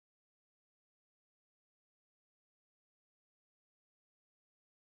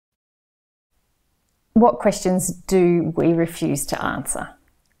what questions do we refuse to answer?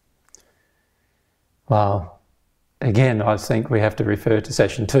 Well, again, I think we have to refer to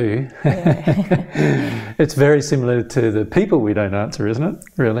session 2. Yeah. It's very similar to the people we don't answer, isn't it,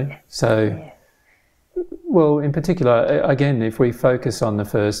 really? So, yeah. Well, in particular, again, if we focus on the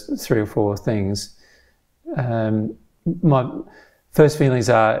first 3 or 4 things, my first feelings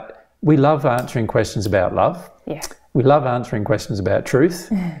are we love answering questions about love. Yeah. We love answering questions about truth.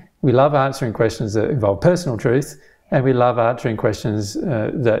 We love answering questions that involve personal truth. And we love answering questions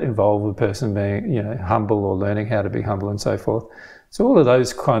that involve a person being, humble or learning how to be humble and so forth. So all of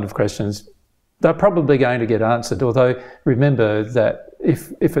those kind of questions, they're probably going to get answered. Although remember that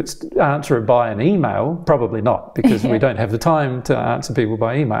if it's answered by an email, probably not, because we don't have the time to answer people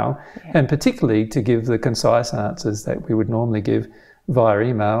by email, and particularly to give the concise answers that we would normally give via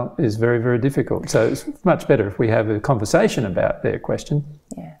email is very, very difficult. So it's much better if we have a conversation about their question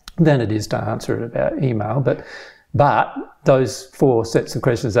than it is to answer it about email. But those 4 sets of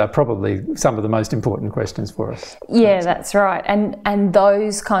questions are probably some of the most important questions for us. Yeah, that's right. And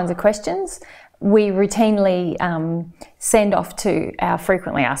those kinds of questions we routinely send off to our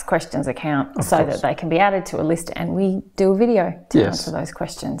frequently asked questions account so that they can be added to a list, and we do a video to answer those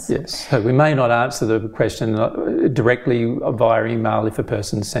questions. Yes. So we may not answer the question directly via email if a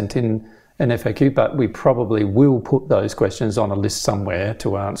person sent in an FAQ, but we probably will put those questions on a list somewhere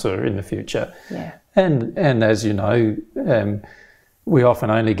to answer in the future. Yeah. And as you know, we often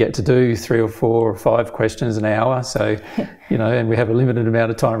only get to do 3 or 4 or 5 questions an hour. So, and we have a limited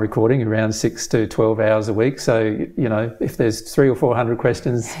amount of time recording, around 6 to 12 hours a week. So, if there's 300 or 400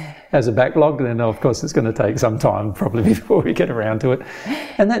 questions as a backlog, then of course it's going to take some time probably before we get around to it.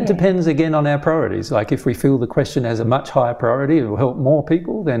 And that depends again on our priorities. Like if we feel the question has a much higher priority, it will help more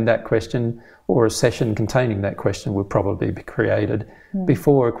people, then that question or a session containing that question would probably be created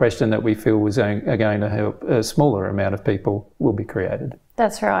before a question that we feel was going to help a smaller amount of people will be created.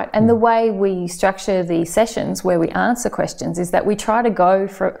 That's right. And the way we structure the sessions where we answer questions is that we try to go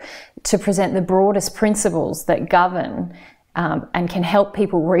to present the broadest principles that govern and can help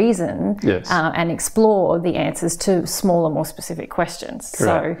people reason and explore the answers to smaller, more specific questions.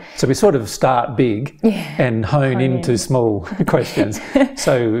 So we sort of start big and hone into small questions.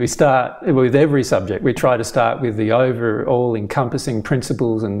 So we start with every subject. We try to start with the overall encompassing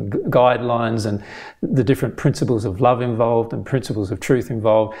principles and guidelines and the different principles of love involved and principles of truth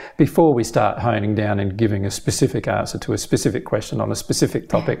involved before we start honing down and giving a specific answer to a specific question on a specific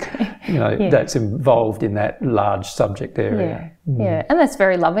topic, that's involved in that large subject area. Yeah, and that's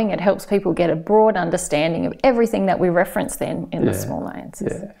very loving. It helps people get a broad understanding of everything that we reference then in the smaller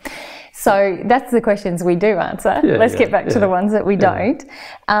answers. So that's the questions we do answer. Let's get back to the ones that we don't.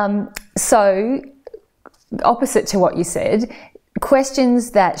 So opposite to what you said,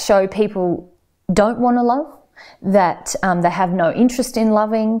 questions that show people don't want to love, that they have no interest in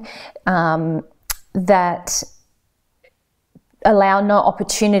loving, that allow no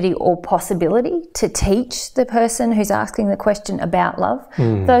opportunity or possibility to teach the person who's asking the question about love.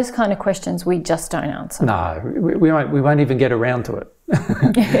 Those kind of questions we just don't answer. No, we won't even get around to it.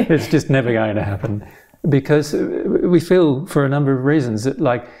 It's just never going to happen, because we feel, for a number of reasons, that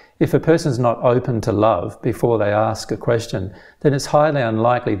like if a person's not open to love before they ask a question, then it's highly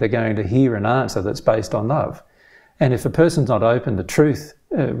unlikely they're going to hear an answer that's based on love. And if a person's not open to truth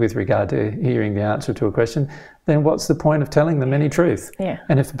with regard to hearing the answer to a question, then what's the point of telling them any truth?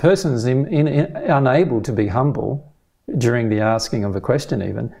 And if a person's unable to be humble during the asking of a question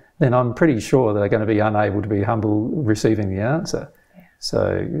even, then I'm pretty sure they're going to be unable to be humble receiving the answer.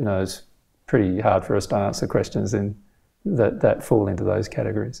 So, it's pretty hard for us to answer questions that fall into those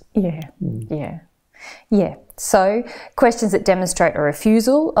categories. So questions that demonstrate a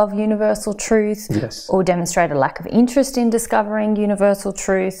refusal of universal truth or demonstrate a lack of interest in discovering universal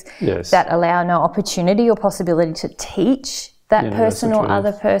truth, that allow no opportunity or possibility to teach that universal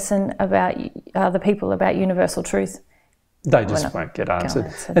person or other people about universal truth. They just won't get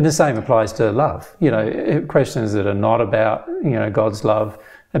answered. And the same applies to love. Questions that are not about, God's love,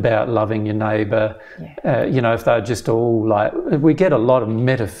 about loving your neighbour, if they're just all like, we get a lot of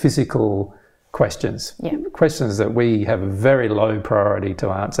metaphysical questions, questions that we have a very low priority to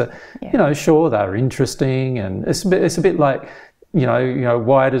answer. Sure, they're interesting, and it's a bit like,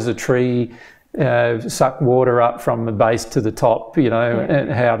 why does a tree suck water up from the base to the top,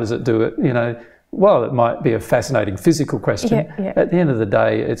 and how does it do it, well, it might be a fascinating physical question. At the end of the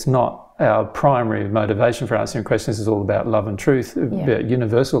day, it's not our primary motivation for answering questions. Is all about love and truth, about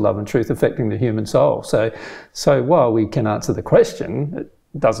universal love and truth affecting the human soul. So while we can answer the question, it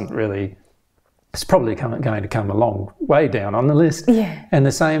doesn't really, it's probably going to come a long way down on the list. And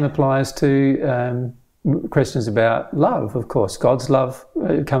the same applies to questions about love, of course. God's love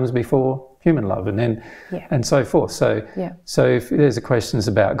comes before human love, and then and so forth. So if there's questions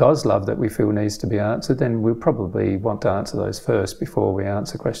about God's love that we feel needs to be answered, then we'll probably want to answer those first before we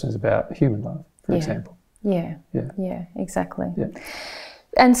answer questions about human love, for example. Yeah, exactly. Yeah.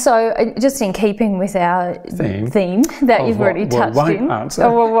 And so, just in keeping with our theme that you've already touched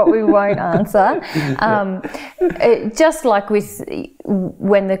or what we won't answer, just like with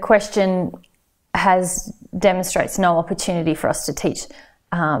when the question demonstrates no opportunity for us to teach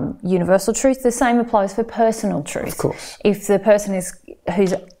universal truth, the same applies for personal truth. Of course. If the person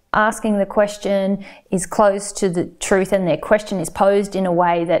who's asking the question is close to the truth and their question is posed in a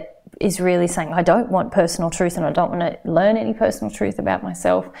way that is really saying, I don't want personal truth and I don't want to learn any personal truth about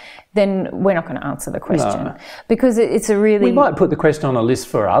myself, then we're not going to answer the question. No. Because it's a really... We might put the question on a list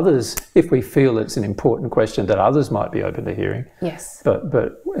for others if we feel it's an important question that others might be open to hearing. Yes.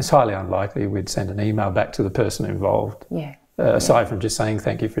 But it's highly unlikely we'd send an email back to the person involved. Yeah. Aside from just saying,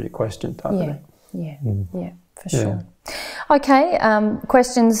 thank you for your question type of thing. Yeah, for sure. Okay,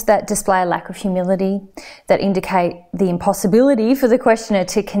 questions that display a lack of humility, that indicate the impossibility for the questioner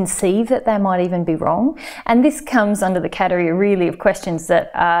to conceive that they might even be wrong. And this comes under the category really of questions that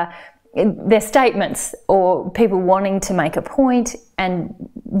are they're statements or people wanting to make a point and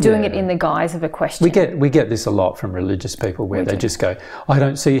doing it in the guise of a question. We get this a lot from religious people where they just go, I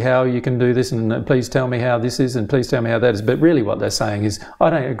don't see how you can do this, and please tell me how this is, and please tell me how that is. But really what they're saying is, I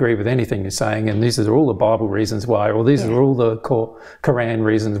don't agree with anything you're saying, and these are all the Bible reasons why, or these are all the Quran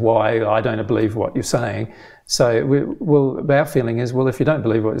reasons why I don't believe what you're saying. So our feeling is, well, if you don't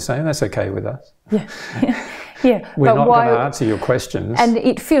believe what you're saying, that's okay with us. Yeah, we're not going to answer your questions. And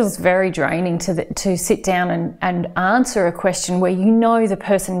it feels very draining to sit down and answer a question where you know the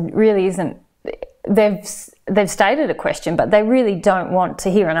person really isn't, they've stated a question, but they really don't want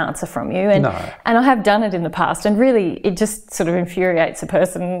to hear an answer from you. And I have done it in the past, and really it just sort of infuriates a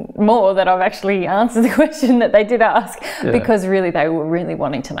person more that I've actually answered the question that they did ask because really they were really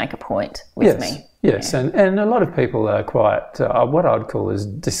wanting to make a point with me. Yes, and a lot of people are quite, what I'd call is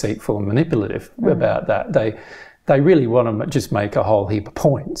deceitful and manipulative about that. They really want to just make a whole heap of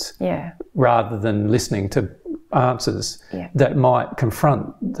points rather than listening to answers that might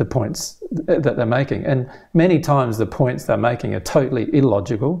confront the points that they're making. And many times the points they're making are totally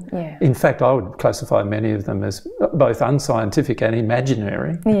illogical. In fact, I would classify many of them as both unscientific and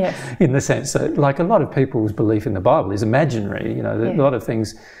imaginary in the sense that, like, a lot of people's belief in the Bible is imaginary. You know, a lot of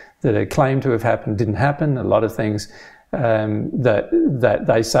things that are claimed to have happened didn't happen. A lot of things that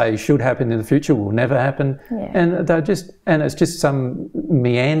they say should happen in the future will never happen, and it's just some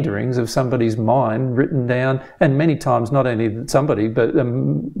meanderings of somebody's mind written down, and many times not only somebody but a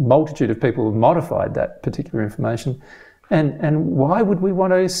multitude of people have modified that particular information. And why would we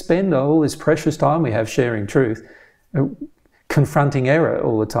want to spend all this precious time we have sharing truth, confronting error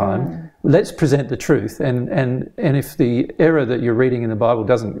all the time? Let's present the truth, and if the error that you're reading in the Bible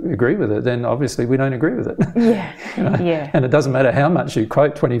doesn't agree with it, then obviously we don't agree with it. And it doesn't matter how much you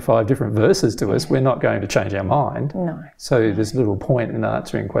quote 25 different verses to us, we're not going to change our mind. So there's little point in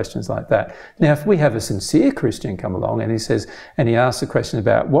answering questions like that. Now, if we have a sincere Christian come along and he asks a question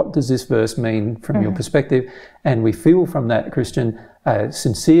about what does this verse mean from your perspective, and we feel from that Christian a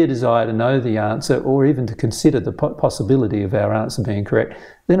sincere desire to know the answer, or even to consider the possibility of our answer being correct,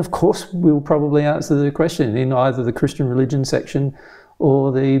 then of course we'll probably answer the question in either the Christian religion section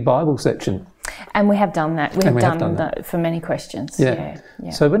or the Bible section. And we have done that. We have done that for many questions.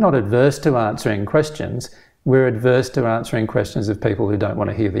 So we're not adverse to answering questions. We're adverse to answering questions of people who don't want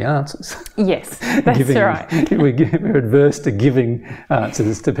to hear the answers. Yes, that's right. We're adverse to giving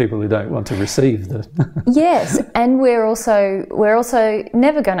answers to people who don't want to receive them. Yes, and we're also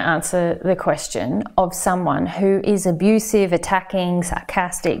never going to answer the question of someone who is abusive, attacking,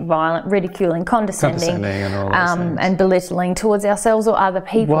 sarcastic, violent, ridiculing, condescending and, all those and belittling towards ourselves or other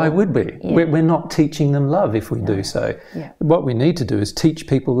people. Why would we? We're not teaching them love if we do so. What we need to do is teach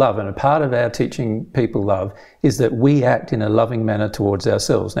people love, and a part of our teaching people love is that we act in a loving manner towards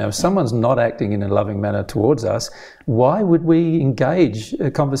ourselves. Now, if someone's not acting in a loving manner towards us, why would we engage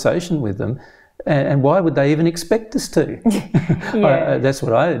a conversation with them? And why would they even expect us to? That's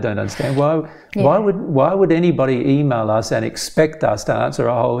what I don't understand. Why would anybody email us and expect us to answer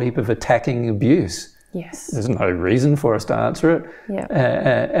a whole heap of attacking abuse? There's no reason for us to answer it.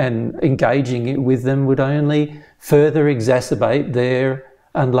 And engaging with them would only further exacerbate their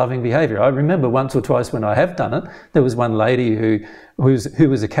unloving behaviour. I remember once or twice when I have done it, there was one lady who was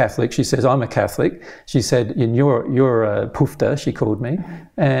a Catholic. She says, I'm a Catholic. She said, you're a pufta, she called me.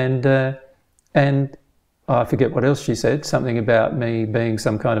 And I forget what else she said, something about me being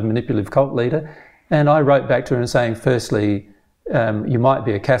some kind of manipulative cult leader. And I wrote back to her and saying, firstly, you might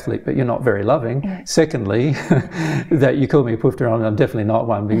be a Catholic, but you're not very loving. Yeah. Secondly, that you call me a poofter, and I'm definitely not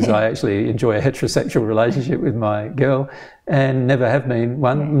one, because I actually enjoy a heterosexual relationship with my girl and never have been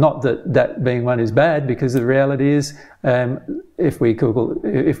one. Yeah. Not that being one is bad, because the reality is, if we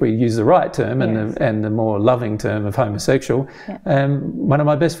use the right term and the more loving term of homosexual, one of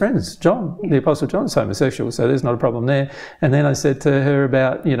my best friends, John, the Apostle John, is homosexual, so there's not a problem there. And then I said to her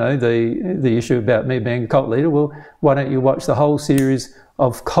about, you know, the issue about me being a cult leader. Well, why don't you watch the whole series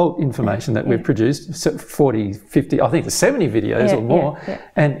of cult information that we've produced, 40, 50, I think 70 videos or more.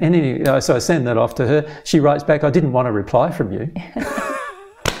 And so I send that off to her. She writes back, I didn't want a reply from you.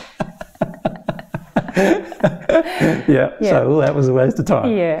 So that was a waste of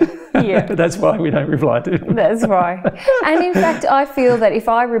time. That's why we don't reply to them. That's right. And in fact, I feel that if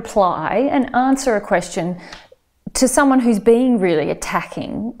I reply and answer a question to someone who's being really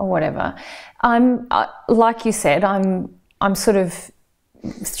attacking or whatever, I'm like you said, I'm sort of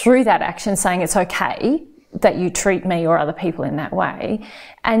through that action saying it's okay that you treat me or other people in that way.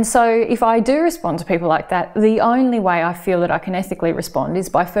 And so if I do respond to people like that, the only way I feel that I can ethically respond is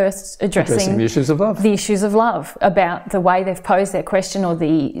by first addressing the issues of love. The issues of love about the way they've posed their question or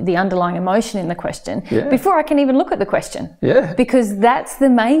the underlying emotion in the question before I can even look at the question. Because that's the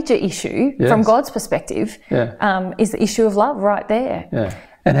major issue from God's perspective, is the issue of love right there.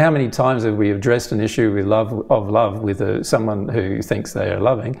 And how many times have we addressed an issue with love with someone who thinks they are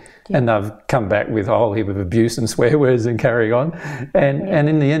loving, and they've come back with a whole heap of abuse and swear words and carry on, and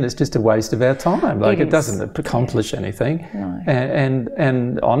in the end it's just a waste of our time. Like it doesn't accomplish anything. No.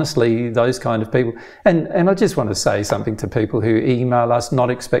 And honestly, those kind of people. And I just want to say something to people who email us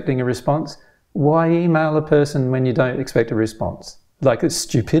not expecting a response. Why email a person when you don't expect a response? Like, it's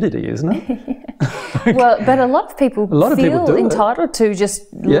stupidity, isn't it? Well, but a lot of people feel entitled to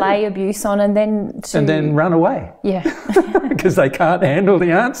just lay abuse on and then run away. Because they can't handle the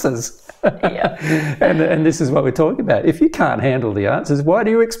answers. And this is what we're talking about. If you can't handle the answers, why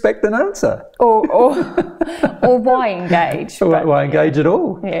do you expect an answer? Or why engage? Why engage at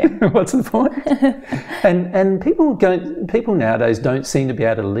all? What's the point? And people nowadays don't seem to be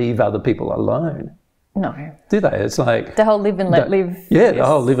able to leave other people alone. No. Do they? It's like the whole live and let live. Yeah, the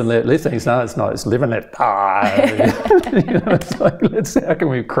whole live and let live thing. No, it's not. It's live and let die. It's like, how can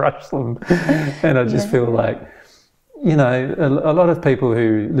we crush them? And I just feel like, a lot of people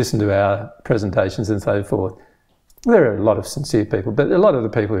who listen to our presentations and so forth, there are a lot of sincere people, but a lot of the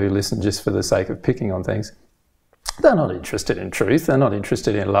people who listen just for the sake of picking on things, they're not interested in truth, they're not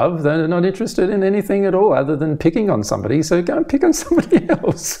interested in love, they're not interested in anything at all other than picking on somebody, so go and pick on somebody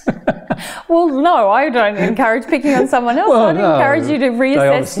else. Well, no, I don't encourage picking on someone else. I'd encourage you to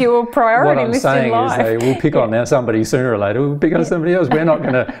reassess your priority list in life. What I'm saying is they will pick on somebody sooner or later. We'll pick on somebody else. We're not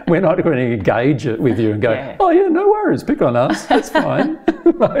going to engage it with you and go, oh yeah, no worries, pick on us. That's fine.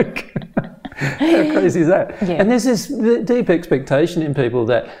 How crazy is that? And there's this deep expectation in people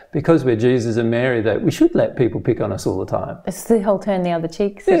that because we're Jesus and Mary, that we should let people pick on us all the time. It's the whole turn the other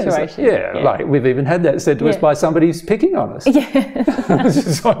cheek situation. Like we've even had that said to us by somebody who's picking on us. It's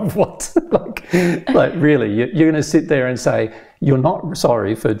just like, what? like really, you're going to sit there and say, you're not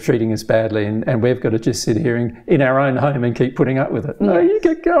sorry for treating us badly and we've got to just sit here in our own home and keep putting up with it. No, you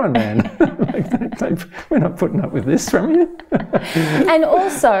get going, man. We're not putting up with this from you. And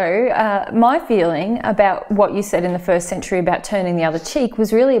also, my feeling about what you said in the first century about turning the other cheek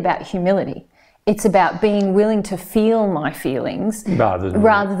was really about humility. It's about being willing to feel my feelings rather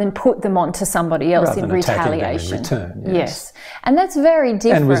than put them onto somebody else in retaliation. In return, yes. And that's very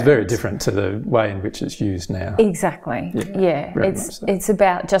different. And was very different to the way in which it's used now. Exactly. It's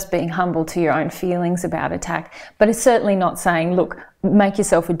about just being humble to your own feelings about attack. But it's certainly not saying, look, make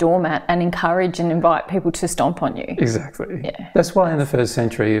yourself a doormat and encourage and invite people to stomp on you. Exactly. That's why in the first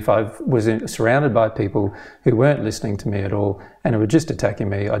century, if I was surrounded by people who weren't listening to me at all and who were just attacking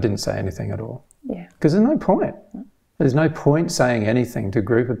me, I didn't say anything at all. Because there's no point. There's no point saying anything to a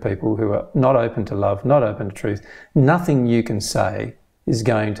group of people who are not open to love, not open to truth. Nothing you can say is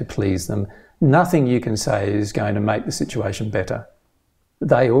going to please them. Nothing you can say is going to make the situation better.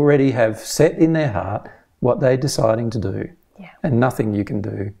 They already have set in their heart what they're deciding to do. And nothing you can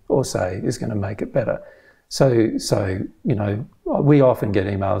do or say is going to make it better. So we often get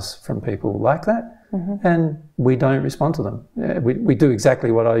emails from people like that, and we don't respond to them. We do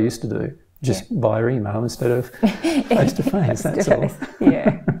exactly what I used to do, just via email instead of face-to-face, that's all.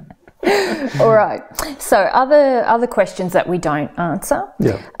 All right. So other questions that we don't answer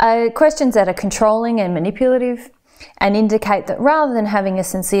are questions that are controlling and manipulative, and indicate that rather than having a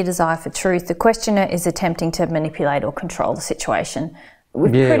sincere desire for truth, the questioner is attempting to manipulate or control the situation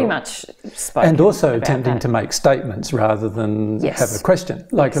we've pretty much spoken. And also attempting to make statements rather than have a question.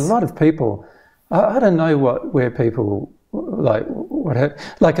 Like a lot of people, I don't know where people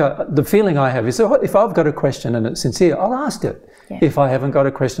the feeling I have is if I've got a question and it's sincere, I'll ask it. Yeah. If I haven't got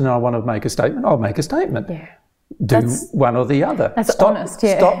a question and I want to make a statement, I'll make a statement. Yeah. Do one or the other. That's honest,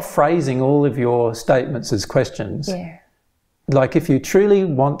 Stop phrasing all of your statements as questions. Yeah. Like if you truly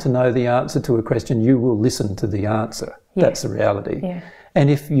want to know the answer to a question, you will listen to the answer. Yeah. That's the reality. Yeah. And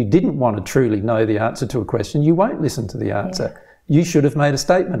if you didn't want to truly know the answer to a question, you won't listen to the answer. Yeah. You should have made a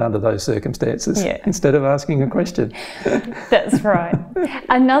statement under those circumstances instead of asking a question. That's right.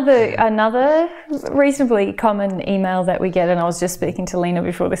 Another reasonably common email that we get, and I was just speaking to Lena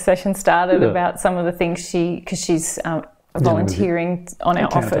before the session started about some of the things because she's volunteering on our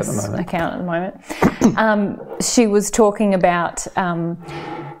office account at the moment. She was talking about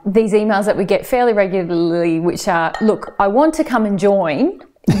these emails that we get fairly regularly, which are, look, I want to come and join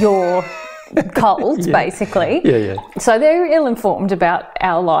your cult, basically. Yeah, yeah. So they're ill-informed about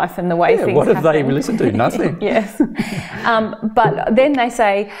our life and the way things what have happen. They listened to? Nothing. Yes. But then they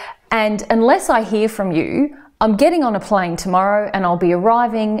say, and unless I hear from you, I'm getting on a plane tomorrow and I'll be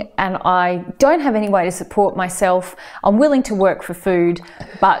arriving and I don't have any way to support myself. I'm willing to work for food,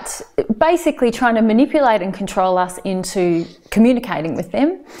 but basically trying to manipulate and control us into communicating with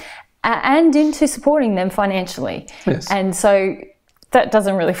them and into supporting them financially. Yes. And so that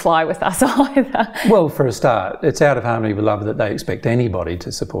doesn't really fly with us either. Well, for a start, it's out of harmony with love that they expect anybody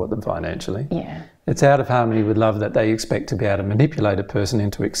to support them financially. Yeah. It's out of harmony with love that they expect to be able to manipulate a person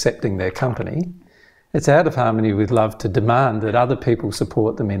into accepting their company. It's out of harmony with love to demand that other people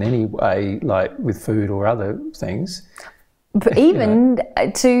support them in any way, like with food or other things. But even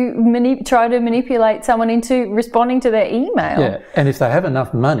to try to manipulate someone into responding to their email. Yeah, and if they have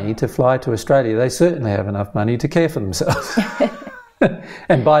enough money to fly to Australia, they certainly have enough money to care for themselves.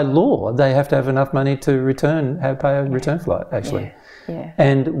 And by law, they have to have enough money to pay a return flight, actually. Yeah. Yeah.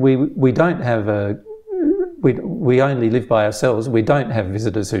 And we don't have we only live by ourselves. We don't have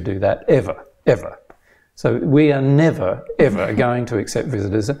visitors who do that, ever. So we are never, ever going to accept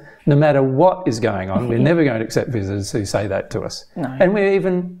visitors, no matter what is going on. We're never going to accept visitors who say that to us. No. And we're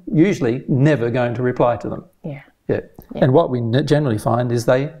even usually never going to reply to them. Yeah. Yeah. Yeah. And what we generally find is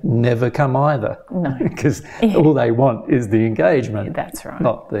they never come either. No. Because all they want is the engagement. Yeah, that's right.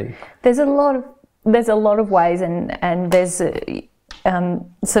 Not the... There's a lot of ways, and there's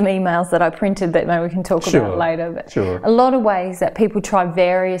some emails that I printed that maybe we can talk about later. But a lot of ways that people try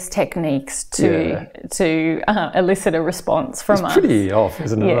various techniques to elicit a response from us. It's pretty off,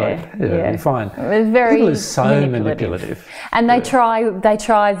 isn't it? Yeah. You find it's very people are so manipulative. And they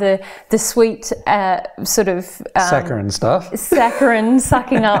try the sweet sort of saccharine stuff. Saccharine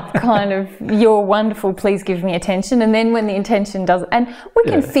sucking up kind of, you're wonderful, please give me attention. And then when the intention doesn't, and we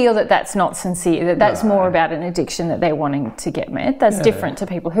can feel that that's not sincere, that's more about an addiction that they're wanting to get met. That's different to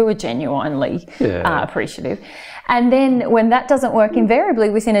people who are genuinely appreciative. And then when that doesn't work, invariably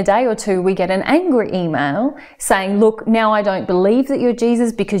within a day or two, we get an angry email saying, look, now I don't believe that you're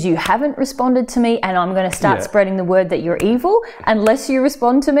Jesus because you haven't responded to me, and I'm going to start spreading the word that you're evil unless you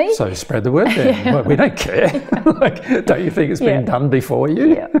respond to me. So spread the word then. Well, we don't care. Like, don't you think it's been done before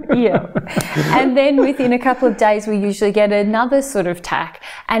you? Yeah. And then within a couple of days, we usually get another sort of tack.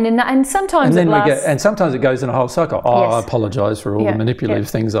 And sometimes sometimes it goes in a whole cycle. Oh, I apologise for all the manipulative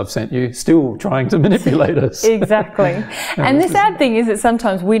things I've sent you. Still trying to manipulate us. Exactly. And the sad thing is that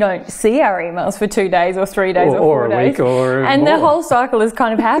sometimes we don't see our emails for 2 days or 3 days or 4 days. Or a week or and more. The whole cycle has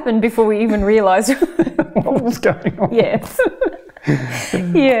kind of happened before we even realise what was going on. Yes.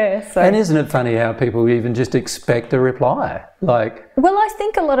 So. And isn't it funny how people even just expect a reply? Well, I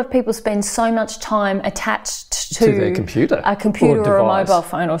think a lot of people spend so much time attached to their computer, a computer or a mobile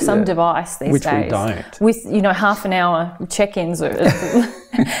phone or some device these days. Which we don't. With half an hour check-ins,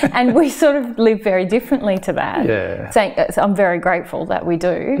 and we sort of live very differently to that. Yeah. Saying, I'm very grateful that we do,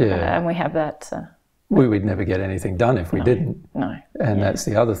 and we have that. We would never get anything done if we didn't. No. And that's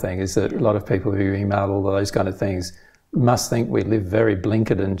the other thing, is that a lot of people who email all of those kind of things must think we live very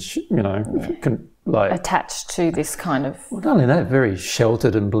blinkered and, attached to this kind of... Well, not only that, very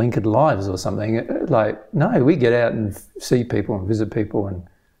sheltered and blinkered lives or something. No, we get out and see people and visit people, and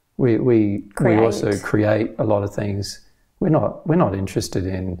we also create a lot of things. We're not interested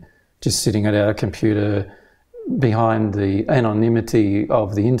in just sitting at our computer behind the anonymity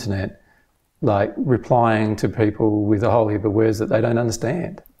of the internet, replying to people with a whole heap of words that they don't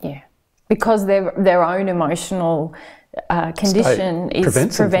understand. Yeah, because their own emotional condition is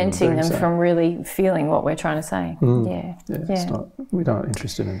preventing them from really feeling what we're trying to say. We're not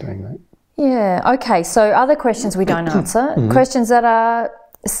interested in doing that. Yeah, okay, so other questions we don't answer, questions that are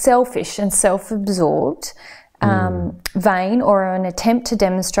selfish and self-absorbed, vain, or an attempt to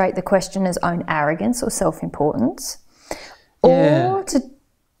demonstrate the questioner's own arrogance or self-importance, or to...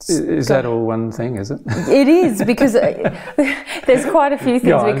 Is that all one thing, is it? It is, because there's quite a few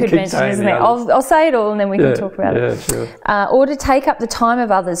things we could mention, isn't there? I'll say it all and then we can talk about it. Sure. Or to take up the time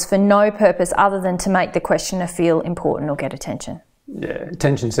of others for no purpose other than to make the questioner feel important or get attention. Yeah,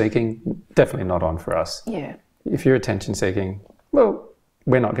 attention seeking, definitely not on for us. Yeah. If you're attention seeking, well,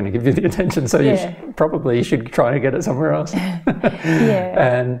 we're not going to give you the attention, so you should try to get it somewhere else.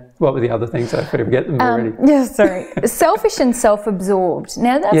 And what were the other things? I forget them already. Yeah, sorry. Selfish and self-absorbed.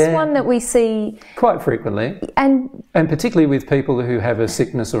 Now, that's one that we see quite frequently. And particularly with people who have a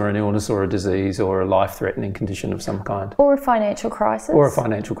sickness or an illness or a disease or a life-threatening condition of some kind. Or a financial crisis. Or a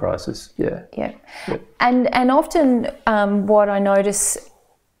financial crisis, yeah. And often what I notice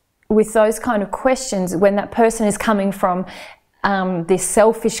with those kind of questions, when that person is coming from this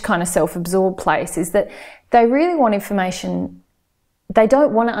selfish kind of self-absorbed place, is that they really want information. They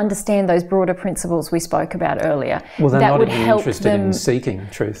don't want to understand those broader principles we spoke about earlier. Well, they're that not would even help interested them in seeking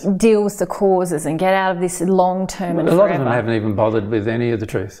truth. Deal with the causes and get out of this long-term and a lot forever. of them haven't even bothered with any of the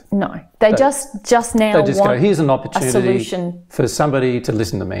truth. No, they just now they just want go, here's an opportunity solution for somebody to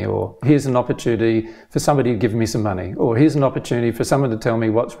listen to me, or here's an opportunity for somebody to give me some money, or here's an opportunity for someone to tell me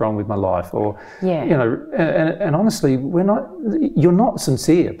what's wrong with my life, or you know. And honestly, you're not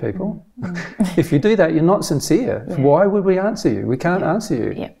sincere, people. If you do that, you're not sincere. Why would we answer you? We can't answer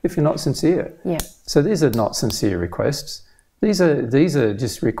you if you're not sincere. So these are not sincere requests. These are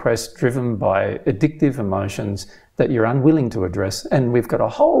just requests driven by addictive emotions that you're unwilling to address. And we've got a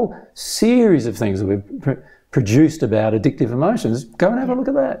whole series of things that we've produced about addictive emotions. Go and have a look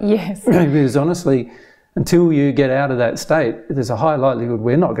at that. Yes. Because honestly, until you get out of that state, there's a high likelihood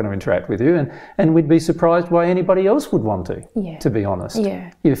we're not going to interact with you, and we'd be surprised why anybody else would want to be honest.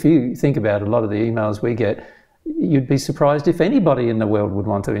 If you think about a lot of the emails we get, you'd be surprised if anybody in the world would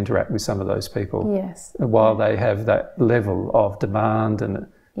want to interact with some of those people while they have that level of demand and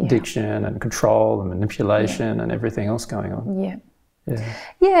addiction and control and manipulation and everything else going on.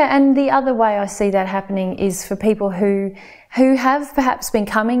 And the other way I see that happening is for people who have perhaps been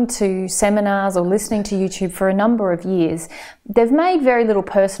coming to seminars or listening to YouTube for a number of years. They've made very little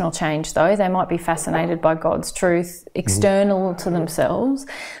personal change though. They might be fascinated by God's truth external to themselves.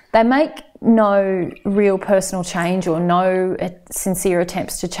 They make no real personal change or no sincere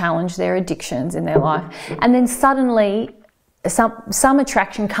attempts to challenge their addictions in their life. And then suddenly some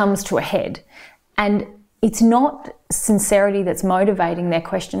attraction comes to a head, and it's not sincerity that's motivating their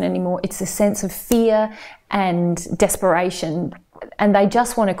question anymore. It's a sense of fear and desperation, and they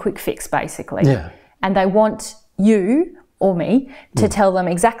just want a quick fix, basically. And they want you or me to tell them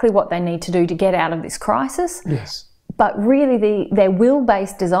exactly what they need to do to get out of this crisis. But really their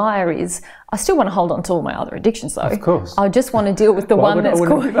will-based desire is, I still want to hold on to all my other addictions though. Of course. I just want to deal with the one that's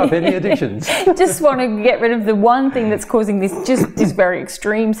causing... I wouldn't give up any addictions. Just want to get rid of the one thing that's causing this very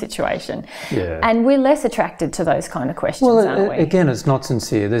extreme situation. And we're less attracted to those kind of questions, aren't we? Again, it's not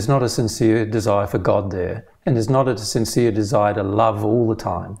sincere. There's not a sincere desire for God there. And there's not a sincere desire to love all the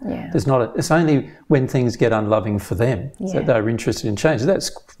time. There's not. It's only when things get unloving for them that they're interested in change.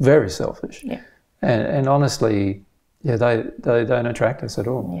 That's very selfish. And honestly... they don't attract us at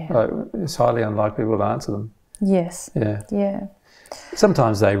all. It's highly unlikely we'll answer them.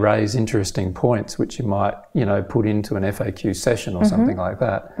 Sometimes they raise interesting points which you might, put into an FAQ session or something like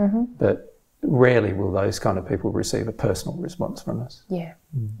that. But rarely will those kind of people receive a personal response from us.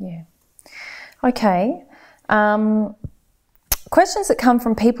 Okay. Questions that come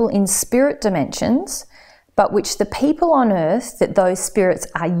from people in spirit dimensions, but which the people on earth that those spirits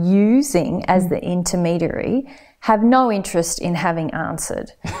are using as the intermediary have no interest in having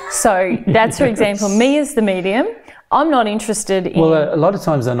answered. So that's, for example, me as the medium. I'm not interested in... Well, a lot of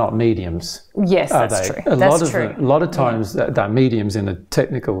times they're not mediums. Yes, that's true. A lot of times they're mediums in a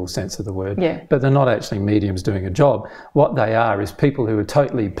technical sense of the word, but they're not actually mediums doing a job. What they are is people who are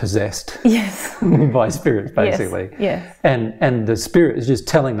totally possessed by spirits, basically. And the spirit is just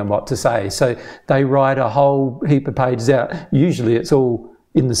telling them what to say. So they write a whole heap of pages out. Usually it's all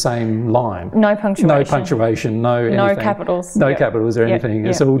in the same line. No punctuation. No punctuation, no anything. No capitals. No capitals or anything.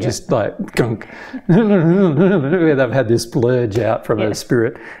 It's all just like gunk. They've had this splurge out from a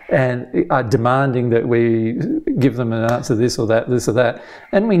spirit and are demanding that we give them an answer, this or that.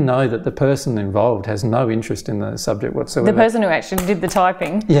 And we know that the person involved has no interest in the subject whatsoever. The person who actually did the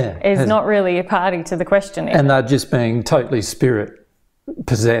typing is not really a party to the question. And they're just being totally spirit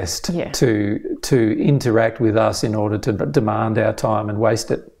possessed to interact with us in order to demand our time and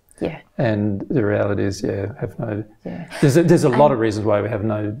waste it. And the reality is, have no. There's a lot of reasons why we have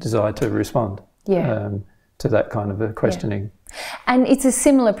no desire to respond. To that kind of a questioning. And it's a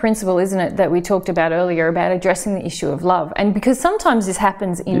similar principle, isn't it, that we talked about earlier about addressing the issue of love. And because sometimes this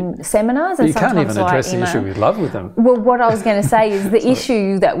happens in seminars and you can't even address the issue with love with them. Well, what I was going to say is the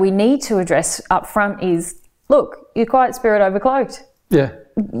issue that we need to address up front is, look, you're quiet spirit overcloaked. Yeah.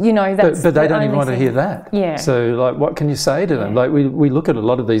 You know, that's but they don't even want to hear that. Yeah. So, like, what can you say to them? Like, we look at a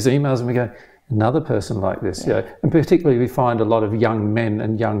lot of these emails and we go, another person like this, and particularly we find a lot of young men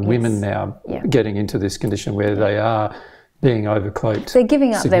and young women now getting into this condition where they are being overcloaked. They're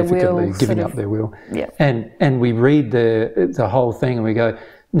giving up their will. Giving up their will. And we read the whole thing and we go,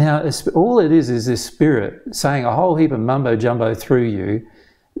 now all it is this spirit saying a whole heap of mumbo jumbo through you.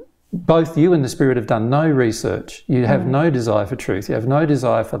 Both you and the spirit have done no research. You have no desire for truth. You have no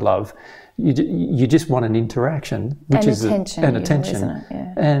desire for love. You just want an interaction, which is an attention. Isn't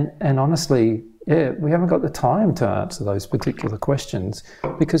it? And honestly, we haven't got the time to answer those particular questions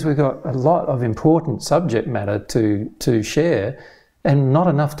because we've got a lot of important subject matter to share, and not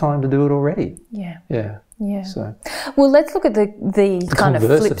enough time to do it already. Yeah. So, well, let's look at the kind of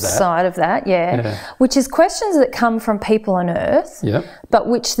flip side of that, which is questions that come from people on earth, but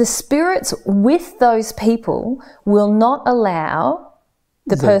which the spirits with those people will not allow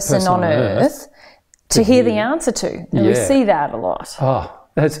the person on earth to hear the answer to. And we see that a lot. Oh,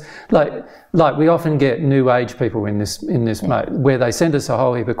 that's like we often get New Age people in this mode where they send us a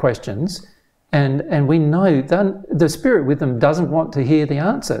whole heap of questions. And we know that the spirit with them doesn't want to hear the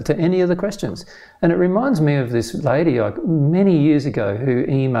answer to any of the questions. And it reminds me of this lady many years ago who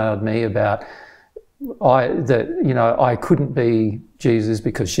emailed me about I couldn't be Jesus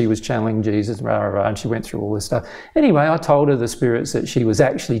because she was channeling Jesus, and she went through all this stuff. Anyway, I told her the spirits that she was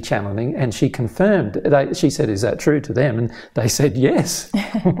actually channeling, and she confirmed. She said, "Is that true to them?" And they said, "Yes."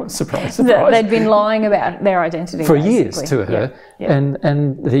 Surprise, surprise. They'd been lying about their identity for years to her,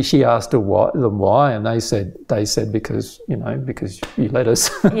 and she asked her why, and they said because you let us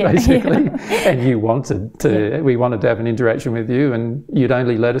basically, and you wanted to. We wanted to have an interaction with you, and you'd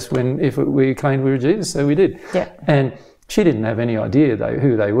only let us if we claimed we were Jesus, so we did. And she didn't have any idea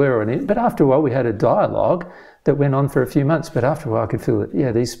who they were, but after a while we had a dialogue that went on for a few months. But after a while I could feel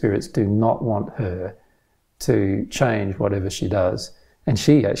that, these spirits do not want her to change whatever she does. And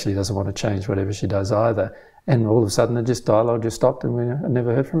she actually doesn't want to change whatever she does either. And all of a sudden dialogue just stopped and I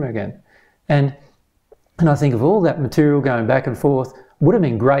never heard from her again. And I think of all that material going back and forth would have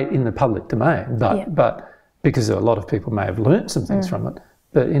been great in the public domain, but because a lot of people may have learnt some things from it.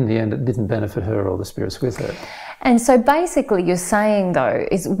 But in the end, it didn't benefit her or the spirits with her. And so basically you're saying, though,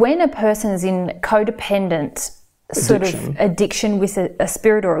 is when a person is in codependent sort of addiction with a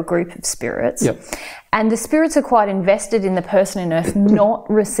spirit or a group of spirits, and the spirits are quite invested in the person in earth not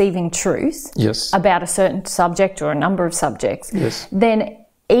receiving truth about a certain subject or a number of subjects, then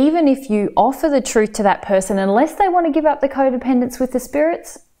even if you offer the truth to that person, unless they want to give up the codependence with the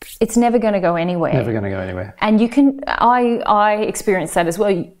spirits, it's never going to go anywhere. Never going to go anywhere. And you can, I experienced that as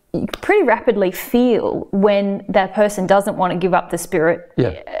well. You pretty rapidly feel when that person doesn't want to give up the spirit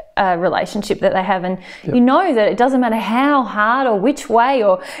relationship that they have. And you know that it doesn't matter how hard or which way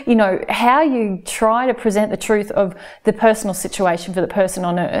or, how you try to present the truth of the personal situation for the person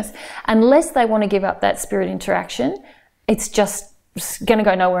on earth, unless they want to give up that spirit interaction, it's just going to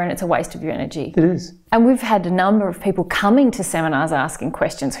go nowhere and it's a waste of your energy. It is. And we've had a number of people coming to seminars asking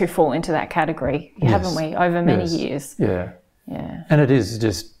questions who fall into that category, haven't we, over many years? Yeah. And it is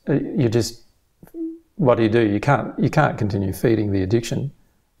just, what do? You can't continue feeding the addiction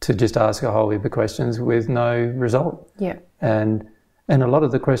to just ask a whole heap of questions with no result. And a lot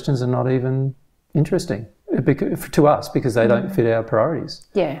of the questions are not even interesting to us because they don't fit our priorities.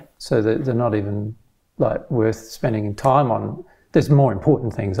 So they're not even worth spending time on. There's more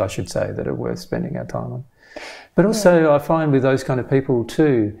important things, I should say, that are worth spending our time on. But also I find with those kind of people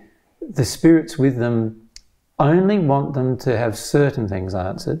too, the spirits with them only want them to have certain things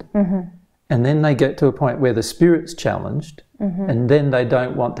answered. And then they get to a point where the spirit's challenged and then they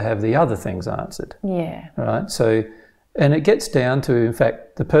don't want to have the other things answered. Right? So, and it gets down to, in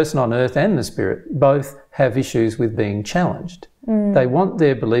fact, the person on earth and the spirit both have issues with being challenged. They want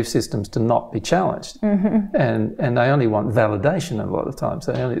their belief systems to not be challenged, and they only want validation a lot of times.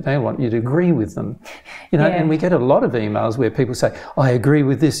 They want you to agree with them, And we get a lot of emails where people say, "I agree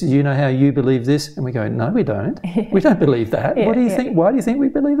with this. You know how you believe this?" And we go, "No, we don't. We don't believe that. What do you think? Why do you think we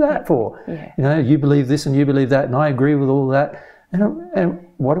believe that for? You believe this and you believe that, and I agree with all that." And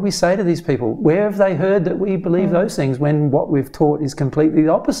what do we say to these people? Where have they heard that we believe those things when what we've taught is completely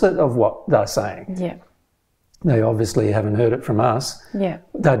the opposite of what they're saying? They obviously haven't heard it from us. Yeah.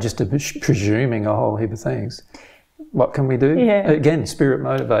 They're just presuming a whole heap of things. What can we do? Yeah. Again,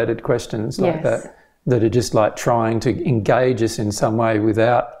 spirit-motivated questions like that are just like trying to engage us in some way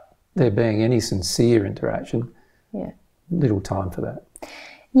without there being any sincere interaction. Yeah. Little time for that.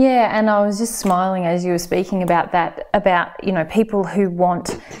 Yeah, and I was just smiling as you were speaking about that, about, you know, people who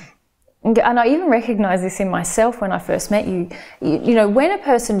want, and I even recognise this in myself when I first met you, you know, when a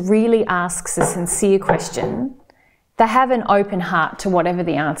person really asks a sincere question, they have an open heart to whatever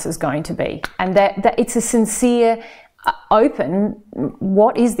the answer is going to be, and that it's a sincere, open,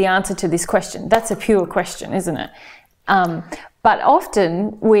 what is the answer to this question? That's a pure question, isn't it? But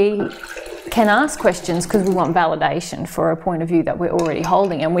often we can ask questions because we want validation for a point of view that we're already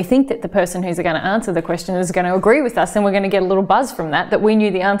holding, and we think that the person who's going to answer the question is going to agree with us, and we're going to get a little buzz from that we knew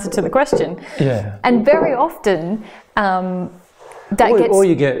the answer to the question. Yeah. And very often or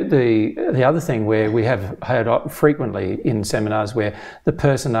you get the other thing where we have had frequently in seminars where the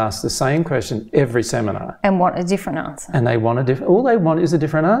person asks the same question every seminar and want a different answer, and they want a different. All they want is a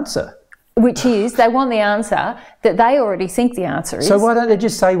different answer. Which is, they want the answer that they already think the answer is. So why don't they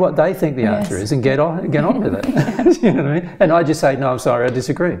just say what they think the answer is and get on with it? You know what I mean? And I just say, no, I'm sorry, I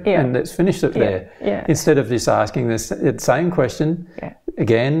disagree. Yeah. And let's finish it there. Yeah. Instead of just asking the same question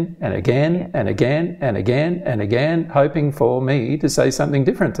again and again and again and again and again, hoping for me to say something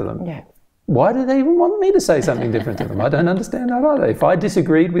different to them. Yeah. Why do they even want me to say something different to them? I don't understand that either. If I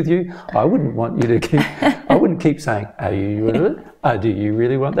disagreed with you, I wouldn't want you to I wouldn't keep saying, do you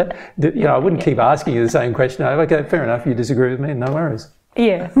really want that? You know, I wouldn't keep asking you the same question. Okay, fair enough, you disagree with me, no worries.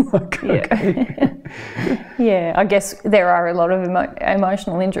 Yeah. Okay. Yeah, I guess there are a lot of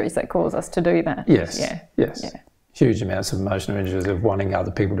emotional injuries that cause us to do that. Yes. Yeah. Yes. Yeah. Huge amounts of emotional injuries of wanting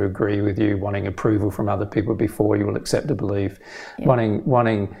other people to agree with you, wanting approval from other people before you will accept a belief,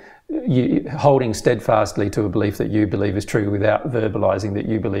 wanting you holding steadfastly to a belief that you believe is true without verbalising that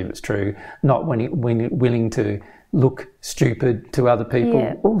you believe it's true, not willing to look stupid to other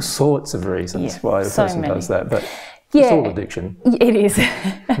people, all sorts of reasons why a person does that. But it's all addiction. It is.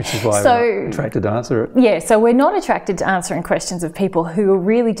 Which is why we're attracted to answer it. Yeah, so we're not attracted to answering questions of people who are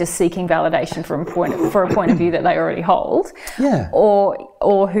really just seeking validation for a point of view that they already hold. Yeah.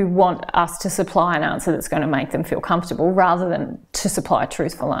 Or who want us to supply an answer that's going to make them feel comfortable rather than to supply a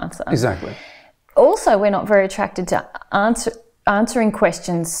truthful answer. Exactly. Also, we're not very attracted to answering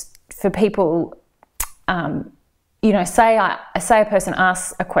questions for people. You know, say a person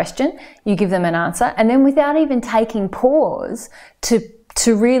asks a question, you give them an answer, and then without even taking pause to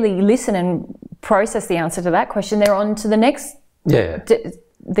really listen and process the answer to that question, they're on to the next.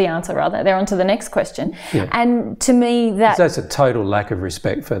 The answer rather. They're on to the next question. Yeah. And to me, that's a total lack of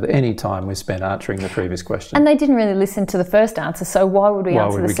respect for any time we spent answering the previous question. And they didn't really listen to the first answer, so why would we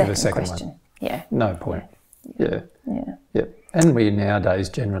answer the second question? One? Yeah. No point. Yeah. And we nowadays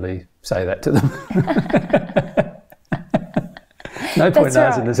generally say that to them. No point in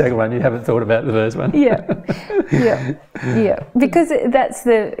answering the second one. You haven't thought about the first one. Yeah. Because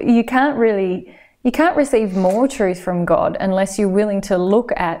you can't receive more truth from God unless you're willing to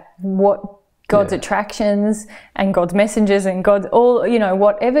look at what God's attractions and God's messengers and God's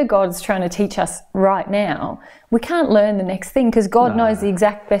whatever God's trying to teach us right now. We can't learn the next thing because God knows the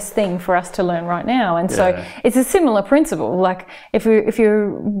exact best thing for us to learn right now. And so it's a similar principle. Like if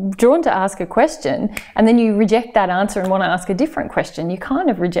you're drawn to ask a question and then you reject that answer and want to ask a different question, you're kind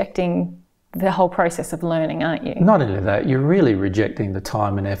of rejecting the whole process of learning, aren't you? Not only that, you're really rejecting the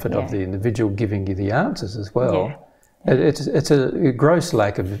time and effort of the individual giving you the answers as well. Yeah. It's a gross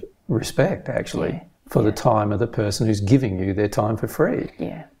lack of respect, actually, for the time of the person who's giving you their time for free.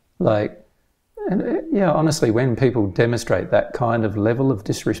 Yeah. Honestly, when people demonstrate that kind of level of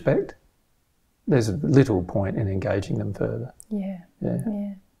disrespect, there's little point in engaging them further. Yeah.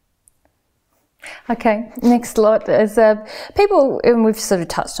 Okay, next lot is people, and we've sort of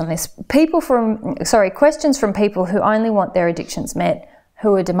touched on this, questions from people who only want their addictions met,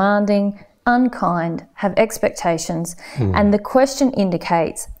 who are demanding, unkind, have expectations, and the question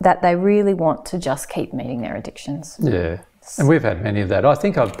indicates that they really want to just keep meeting their addictions. Yeah, and we've had many of that. I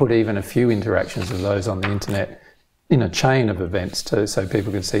think I've put even a few interactions of those on the internet in a chain of events too, so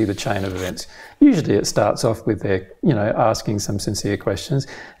people can see the chain of events. Usually it starts off with their, asking some sincere questions,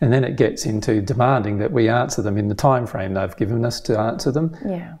 and then it gets into demanding that we answer them in the time frame they've given us to answer them.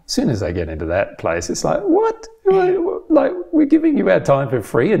 Yeah. As soon as they get into that place, it's like, what? Like, we're giving you our time for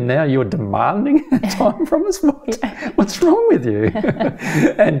free and now you're demanding time from us? What's wrong with you?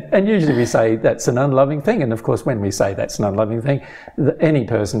 and usually we say that's an unloving thing. And of course, when we say that's an unloving thing, any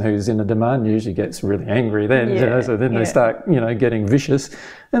person who's in a demand usually gets really angry then. You know, so then they start, you know, getting vicious.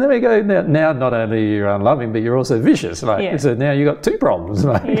 And then we go, now not only are you unloving, but you're also vicious. Like, so now you've got two problems.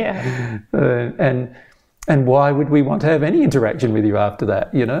 Like, and why would we want to have any interaction with you after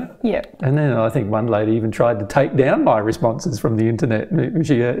that, you know? Yeah. And then I think one lady even tried to take down my responses from the internet.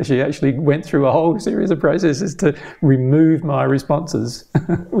 She actually went through a whole series of processes to remove my responses,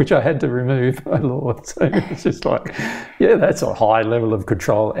 which I had to remove by law. So it's just like, yeah, that's a high level of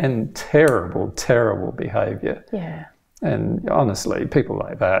control and terrible, terrible behaviour. Yeah. And honestly, people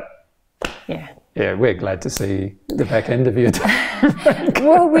like that, yeah, we're glad to see the back end of your time.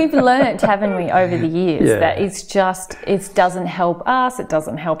 Well, we've learnt, haven't we, over the years, that it's just, it doesn't help us, it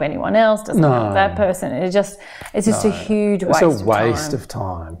doesn't help anyone else, doesn't help that person. It's just a huge waste of time. It's a waste of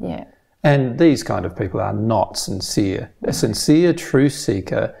time. Yeah. And these kind of people are not sincere. A sincere truth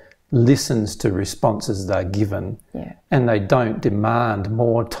seeker listens to responses they're given, and they don't demand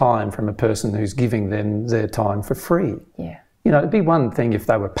more time from a person who's giving them their time for free. Yeah. You know, it'd be one thing if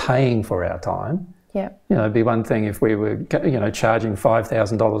they were paying for our time. Yeah. You know, it'd be one thing if we were, you know, charging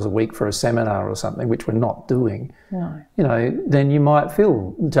 $5,000 a week for a seminar or something, which we're not doing. No. You know, then you might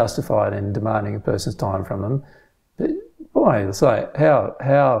feel justified in demanding a person's time from them. But boy, it's like,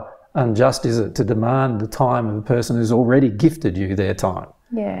 how unjust is it to demand the time of a person who's already gifted you their time?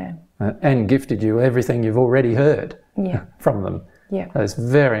 Yeah. And gifted you everything you've already heard from them. Yeah. It's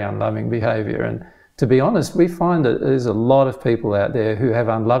very unloving behaviour. And to be honest, we find that there's a lot of people out there who have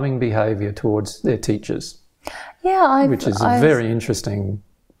unloving behaviour towards their teachers. Yeah, which is a very interesting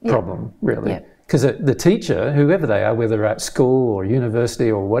problem, really. Because the teacher, whoever they are, whether at school or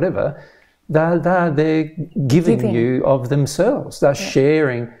university or whatever, they're giving you of themselves. They're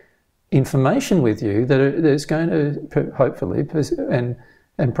sharing information with you that's going to hopefully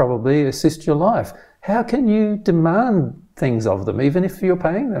and probably assist your life. How can you demand things of them, even if you're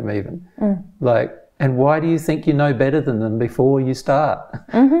paying them even? Like, and why do you think you know better than them before you start?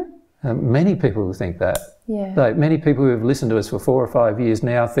 Many people think that. Yeah. Like, many people who have listened to us for 4 or 5 years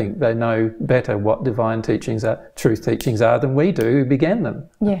now think they know better what divine teachings are, truth teachings are, than we do who began them.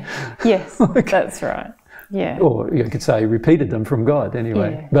 Yeah. Yes, that's right. Yeah. Or you could say repeated them from God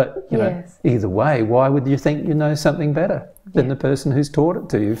anyway. Yeah. But, you know, either way, why would you think you know something better than the person who's taught it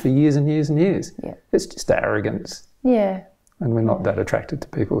to you for years and years and years? Yeah. It's just arrogance. Yeah. And we're not that attracted to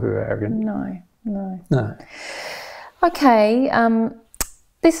people who are arrogant. No. No. Okay,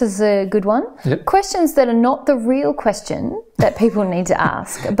 this is a good one. Yep. Questions that are not the real question that people need to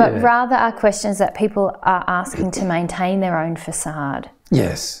ask, but rather are questions that people are asking to maintain their own facade.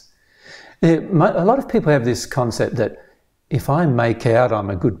 Yes. A lot of people have this concept that if I make out I'm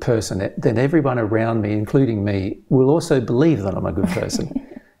a good person, then everyone around me, including me, will also believe that I'm a good person.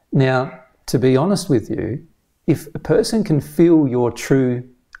 Now, to be honest with you, if a person can feel your true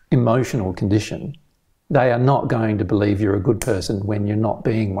emotional condition, they are not going to believe you're a good person when you're not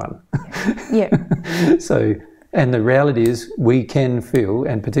being one. Yeah. So, and the reality is we can feel,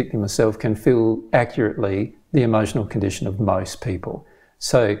 and particularly myself, can feel accurately the emotional condition of most people.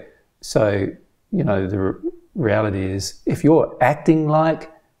 So you know, the reality is if you're acting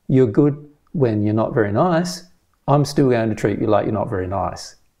like you're good when you're not very nice, I'm still going to treat you like you're not very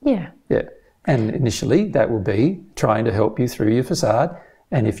nice. Yeah. Yeah. And initially that will be trying to help you through your facade.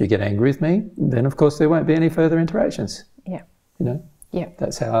 And if you get angry with me, then of course there won't be any further interactions. Yeah. You know? Yeah.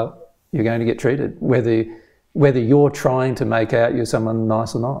 That's how you're going to get treated, whether you're trying to make out you're someone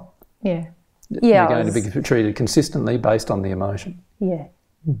nice or not. Yeah. Yeah. You're going to be treated consistently based on the emotion. Yeah.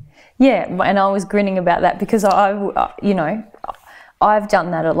 Yeah, and I was grinning about that because you know, I've done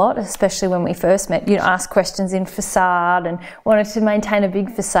that a lot, especially when we first met, you know, asked questions in facade and wanted to maintain a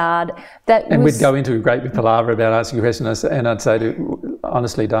big facade. We'd go into a great big palaver about asking a question, and I'd say to,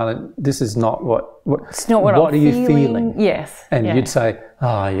 honestly, darling, this is not it's not what are you feeling? Yes. And you'd say,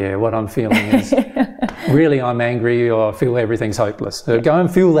 oh yeah, what I'm feeling is really I'm angry or I feel everything's hopeless. So go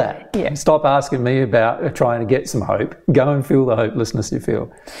and feel that. Yeah. Stop asking me about trying to get some hope. Go and feel the hopelessness you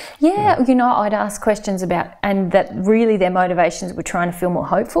feel. Yeah, you know, I'd ask questions about, and that really their motivations were trying to feel more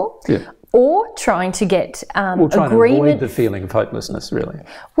hopeful. Yeah. Or trying to get agreement. To avoid the feeling of hopelessness, really.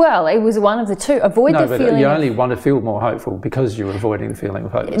 Well, it was one of the two. You only want to feel more hopeful because you're avoiding the feeling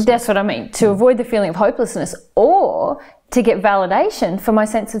of hopelessness. That's what I mean. To avoid the feeling of hopelessness, or to get validation for my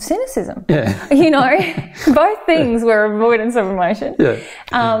sense of cynicism. Yeah. You know, both things were avoidance of emotion. Yeah.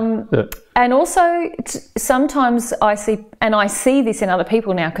 And also sometimes I see this in other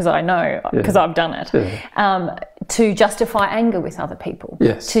people now because I know, because I've done it, to justify anger with other people,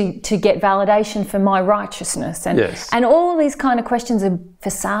 to get validation for my righteousness. And all these kind of questions are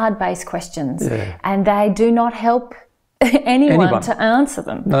facade-based questions, and they do not help anyone to answer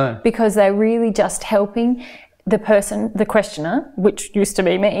them, because they're really just helping the person, the questioner, which used to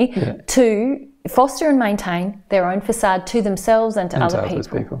be me, to foster and maintain their own facade to themselves and to other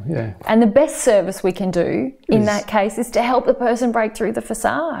people. And the best service we can do in that case is to help the person break through the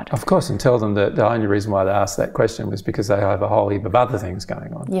facade. Of course, and tell them that the only reason why they asked that question was because they have a whole heap of other things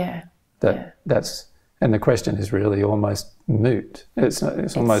going on. And the question is really almost moot. It's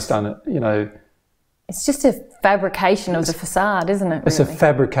almost it's just a fabrication of the facade, isn't it? Really? It's a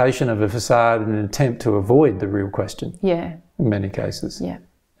fabrication of a facade in an attempt to avoid the real question. Yeah. In many cases. Yeah.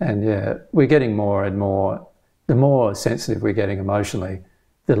 And we're getting more and more, the more sensitive we're getting emotionally,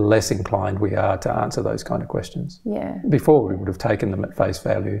 the less inclined we are to answer those kind of questions. Yeah. Before we would have taken them at face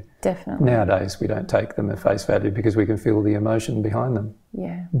value. Definitely. Nowadays we don't take them at face value because we can feel the emotion behind them.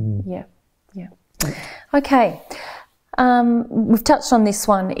 Yeah. Yeah. Okay. We've touched on this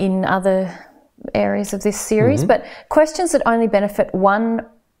one in other areas of this series, but questions that only benefit one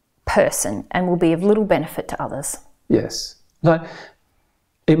person and will be of little benefit to others. Yes. Like,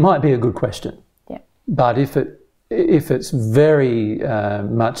 it might be a good question, but if it's very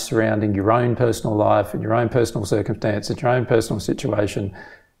much surrounding your own personal life and your own personal circumstance and your own personal situation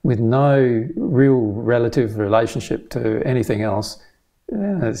with no real relative relationship to anything else,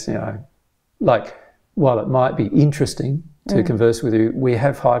 it's, like, while it might be interesting to converse with you, we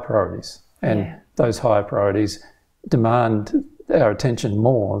have high priorities. And those higher priorities demand our attention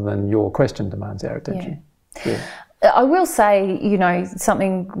more than your question demands our attention. I will say,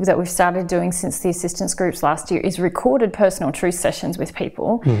 something that we've started doing since the assistance groups last year is recorded personal truth sessions with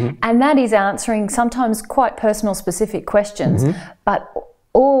people. And that is answering sometimes quite personal specific questions, but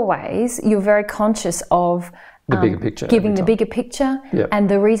always you're very conscious of the bigger picture, giving the bigger picture. And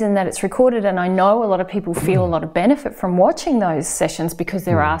the reason that it's recorded, and I know a lot of people feel a lot of benefit from watching those sessions because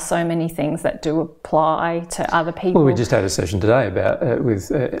there are so many things that do apply to other people. Well, we just had a session today about with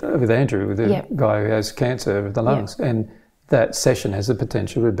Andrew, with a guy who has cancer of the lungs, and that session has the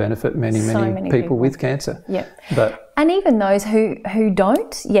potential to benefit many people with cancer. And even those who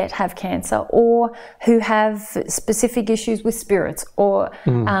don't yet have cancer, or who have specific issues with spirits, or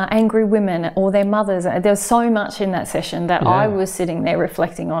angry women, or their mothers. There's so much in that session that I was sitting there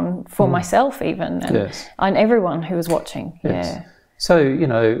reflecting on for myself even, and everyone who was watching.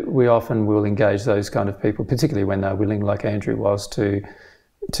 So, we often will engage those kind of people, particularly when they're willing, like Andrew was, to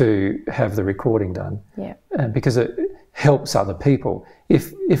have the recording done. Because it helps other people.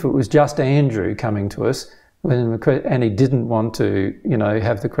 If it was just Andrew coming to us, and he didn't want to,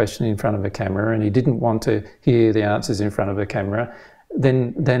 have the question in front of a camera, and he didn't want to hear the answers in front of a camera,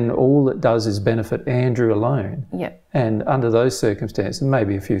 then all it does is benefit Andrew alone. And under those circumstances,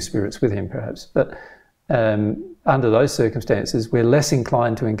 maybe a few spirits with him perhaps, but under those circumstances, we're less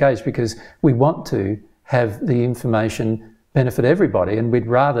inclined to engage because we want to have the information benefit everybody, and we'd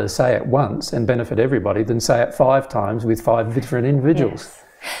rather say it once and benefit everybody than say it 5 times with 5 different individuals.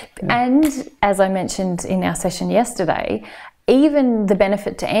 And as I mentioned in our session yesterday, even the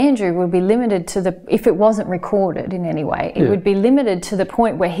benefit to Andrew would be limited to if it wasn't recorded in any way, it would be limited to the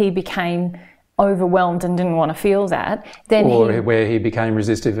point where he became overwhelmed and didn't want to feel that. Where he became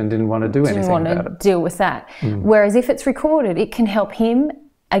resistive and didn't want to do anything about it. Didn't want to deal with that. Whereas if it's recorded, it can help him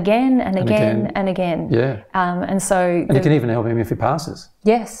again and again and again. And it can even help him if he passes.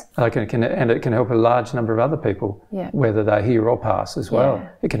 And it can help a large number of other people, whether they're here or pass as well.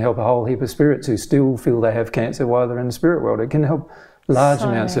 It can help a whole heap of spirits who still feel they have cancer while they're in the spirit world. It can help large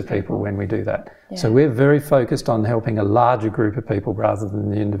amounts of people when we do that. So we're very focused on helping a larger group of people rather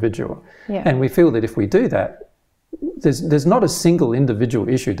than the individual. And we feel that if we do that, there's not a single individual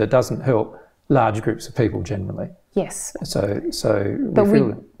issue that doesn't help large groups of people generally. So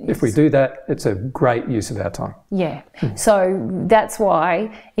if we do that, it's a great use of our time. So that's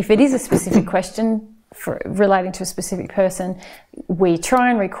why if it is a specific question relating to a specific person, we try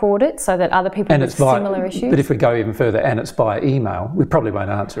and record it so that other people with similar issues. But if we go even further and it's by email, we probably won't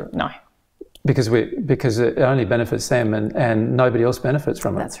answer it. No. Because it only benefits them and nobody else benefits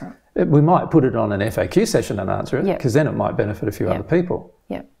from it. That's right. We might put it on an FAQ session and answer it, because then it might benefit a few other people.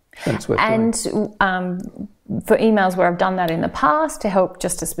 That's worth and doing. For emails where I've done that in the past to help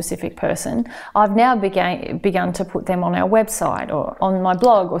just a specific person, I've now begun to put them on our website or on my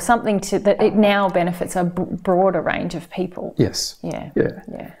blog or something that it now benefits a broader range of people. Yes. Yeah.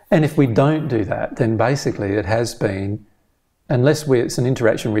 And if we don't do that, then basically it has been, unless it's an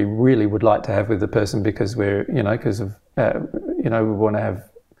interaction we really would like to have with the person because we're, because of, we want to have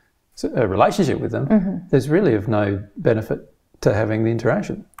a relationship with them, there's really of no benefit to having the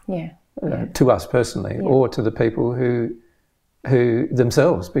interaction. To us personally, or to the people who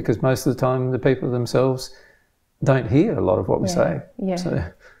themselves, because most of the time the people themselves don't hear a lot of what we say. So,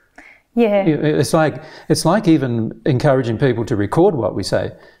 it's like even encouraging people to record what we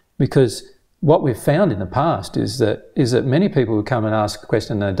say, because what we've found in the past is that many people who come and ask a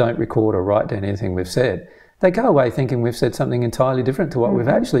question and they don't record or write down anything we've said, they go away thinking we've said something entirely different to what we've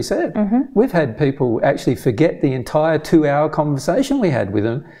actually said. We've had people actually forget the entire 2-hour conversation we had with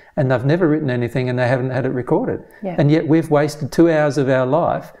them, and they've never written anything and they haven't had it recorded. And yet we've wasted 2 hours of our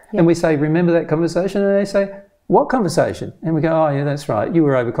life, and we say, remember that conversation? And they say, what conversation? And we go, oh yeah, that's right. You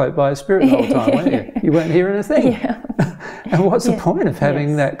were overcloaked by a spirit the whole time, weren't you? You weren't hearing a thing. And what's the point of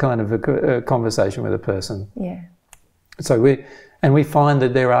having that kind of a conversation with a person? So we find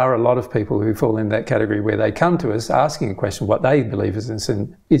that there are a lot of people who fall in that category where they come to us asking a question, what they believe is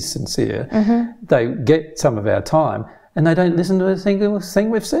sincere. They get some of our time and they don't listen to a single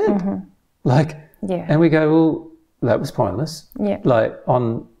thing we've said. And we go, well, that was pointless.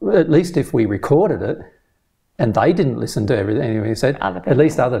 At least if we recorded it and they didn't listen to everything we said, at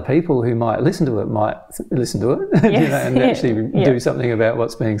least other people who might listen to it might listen to it and actually do something about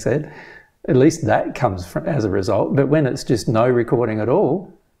what's being said. At least that comes as a result. But when it's just no recording at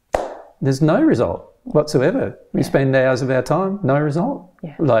all, there's no result whatsoever. We spend hours of our time, no result.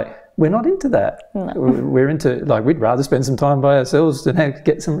 We're not into that. No. We're into, we'd rather spend some time by ourselves than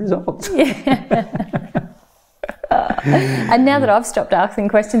get some results. And now that I've stopped asking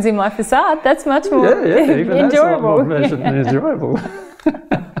questions in my facade, that's much more even enjoyable. That's a lot more enjoyable.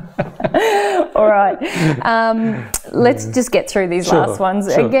 All right. Let's just get through these last ones.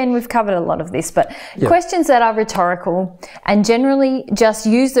 Again, we've covered a lot of this, but questions that are rhetorical and generally just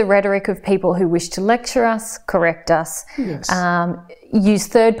use the rhetoric of people who wish to lecture us, correct us, use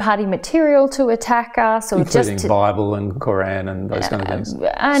third-party material to attack us, or including Bible and Quran and those kind of things,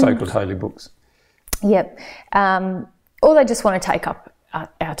 so-called holy books. Or they just want to take up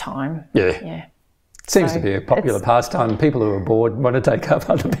our time. Seems to be a popular pastime. People who are bored want to take up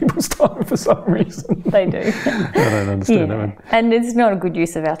other people's time for some reason. They do. I don't understand that one. And it's not a good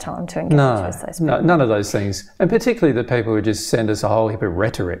use of our time to engage with those people. None of those things. And particularly the people who just send us a whole heap of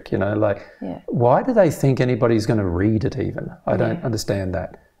rhetoric, why do they think anybody's going to read it even? I don't understand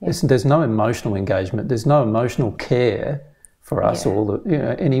that. There's no emotional engagement. There's no emotional care for us, all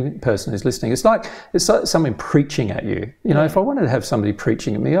any person who's listening. It's like someone preaching at you. If I wanted to have somebody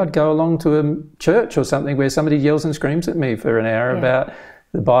preaching at me, I'd go along to a church or something where somebody yells and screams at me for an hour about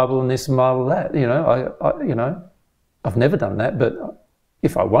the Bible and this and Bible that. I've never done that, but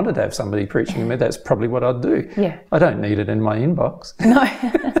if I wanted to have somebody preaching at me, that's probably what I'd do. I don't need it in my inbox. No.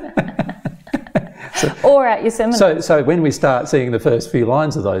 Or at your seminar. So when we start seeing the first few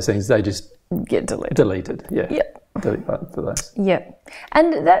lines of those things, they just get deleted. Delete button for those.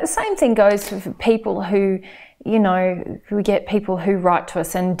 And that same thing goes for people who, we get people who write to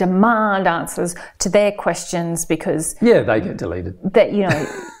us and demand answers to their questions because... they get deleted. That,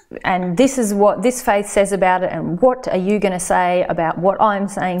 and this is what this faith says about it, and what are you going to say about what I'm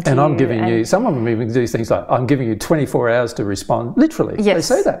saying to you? And I'm giving you, some of them even do things like, I'm giving you 24 hours to respond. Literally, they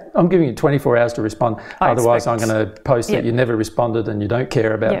say that. I'm giving you 24 hours to respond. Otherwise, I'm going to post that you never responded and you don't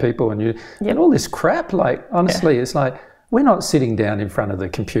care about people and and all this crap. Honestly, it's like, we're not sitting down in front of the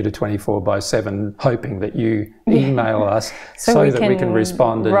computer 24/7 hoping that you email us so that we can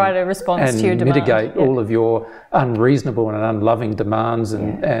respond and write a response to your demand. Mitigate all of your unreasonable and unloving demands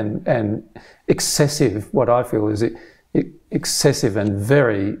and excessive, what I feel is excessive and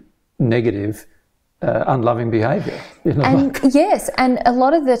very negative unloving behaviour. And a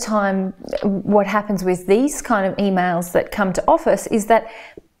lot of the time what happens with these kind of emails that come to office is that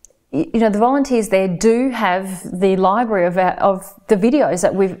the volunteers there do have the library of the videos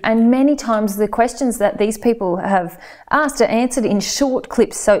that and many times the questions that these people have asked are answered in short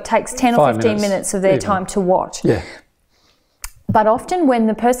clips, so it takes 10 or 15 minutes of their time to watch. But often when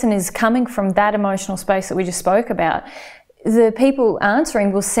the person is coming from that emotional space that we just spoke about, the people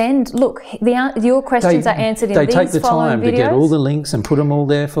answering will send, look, your questions are answered in these following videos. They take the time to get all the links and put them all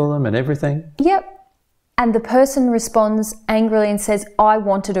there for them and everything. And the person responds angrily and says, I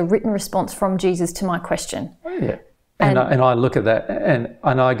wanted a written response from Jesus to my question. And I look at that and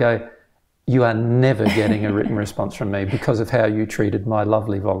I go, you are never getting a written response from me because of how you treated my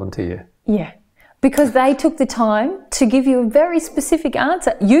lovely volunteer. Yeah. Because they took the time to give you a very specific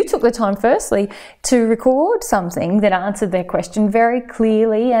answer. You took the time, firstly, to record something that answered their question very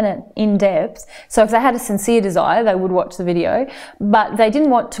clearly and in depth. So if they had a sincere desire, they would watch the video. But they didn't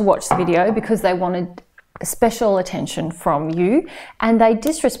want to watch the video because they wanted special attention from you, and they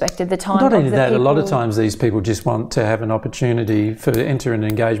disrespected the time of the people. Not only that, a lot of times these people just want to have an opportunity to enter an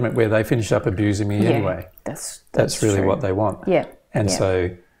engagement where they finish up abusing me anyway. That's really true. What they want. Yeah. And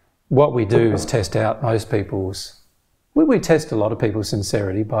so what we do is test out most people's, we test a lot of people's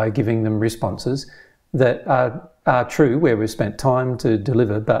sincerity by giving them responses that are true, where we've spent time to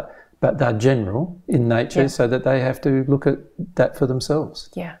deliver, but they're general in nature, so that they have to look at that for themselves.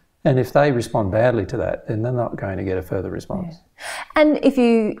 Yeah. And if they respond badly to that, then they're not going to get a further response. Yeah. And if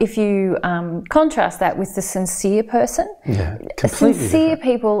you contrast that with the sincere person, completely sincere different.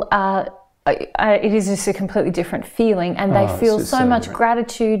 people are, it is just a completely different feeling, and they feel so much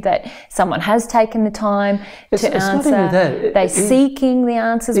gratitude that someone has taken the time to answer. Not even that. They're seeking the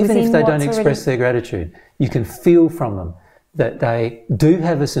answers even within if they don't express their gratitude, you can feel from them that they do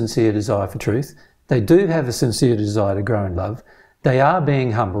have a sincere desire for truth. They do have a sincere desire to grow in love. They are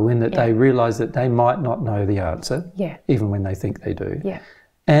being humble in that they realise that they might not know the answer, even when they think they do. Yeah.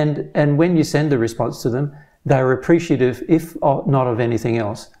 And when you send a response to them, they're appreciative, if not of anything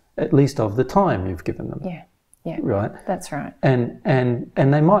else, at least of the time you've given them. Yeah. Yeah. Right? That's right. And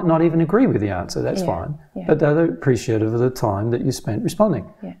they might not even agree with the answer, that's fine. Yeah. But they're appreciative of the time that you spent responding.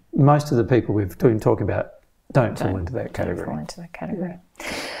 Yeah. Most of the people we've been talking about don't fall into that category. Don't fall into that category. Yeah.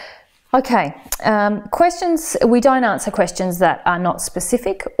 Okay, questions. We don't answer questions that are not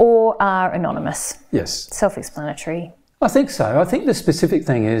specific or are anonymous. Yes. Self-explanatory. I think so. I think the specific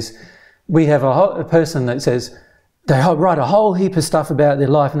thing is we have a person that says they write a whole heap of stuff about their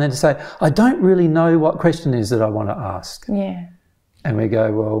life and then say, I don't really know what question is that I want to ask. Yeah. And we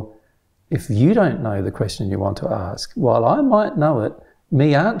go, well, if you don't know the question you want to ask, while I might know it,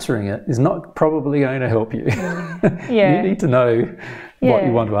 me answering it is not probably going to help you. Yeah. You need to know what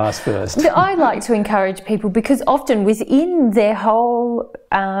you want to ask first. I like to encourage people, because often within their whole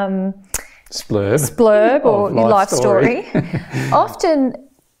splurb or life story often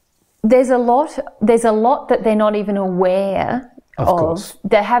there's a lot that they're not even aware of.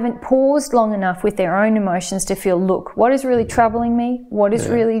 They haven't paused long enough with their own emotions to feel, look, what is really troubling me? What is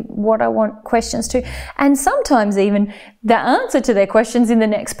really what I want questions to? And sometimes even the answer to their questions in the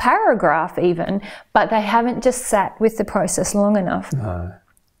next paragraph even, but they haven't just sat with the process long enough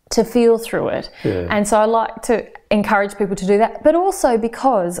to feel through it. Yeah. And so I like to encourage people to do that, but also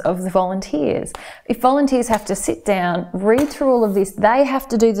because of the volunteers. If volunteers have to sit down, read through all of this, they have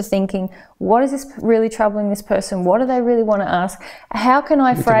to do the thinking, what is this really troubling this person? What do they really want to ask? How can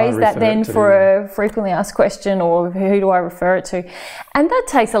I phrase that then for a frequently asked question, or who do I refer it to? And that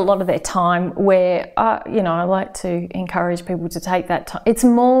takes a lot of their time, where, I like to encourage people to take that time. It's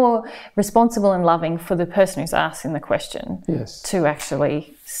more responsible and loving for the person who's asking the question to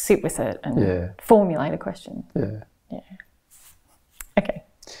actually sit with it and formulate a question. Yeah. Okay.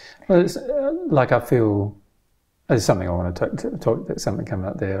 Well, it's, I feel there's something I want to talk. There's something coming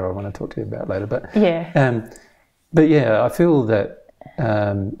up there I want to talk to you about later. But I feel that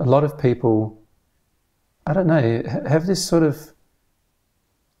a lot of people, I don't know, have this sort of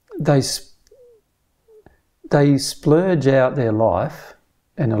they splurge out their life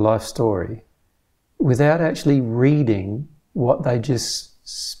and a life story without actually reading what they just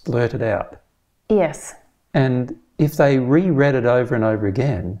splurted out. Yes. And if they reread it over and over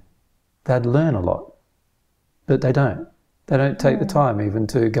again, they'd learn a lot. But they don't. They don't take the time even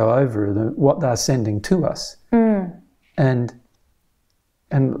to go over what they're sending to us. And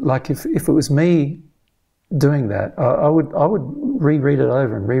like if it was me doing that, I would reread it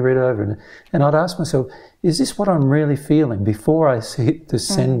over and reread it over, and I'd ask myself, is this what I'm really feeling before I hit the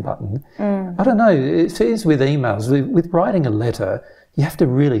send button? I don't know. It is with emails. With writing a letter, you have to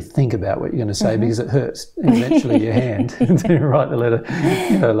really think about what you're going to say, because it hurts eventually your hand to write the letter,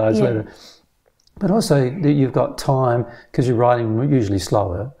 a large letter. But also you've got time, because you're writing usually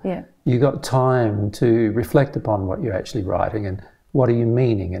slower. Yeah. You've got time to reflect upon what you're actually writing and what are you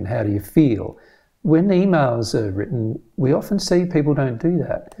meaning and how do you feel. When emails are written, we often see people don't do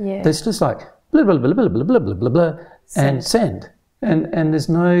that. Yeah. It's just like blah, blah, blah, blah, blah, blah, blah, blah, blah, and send. And there's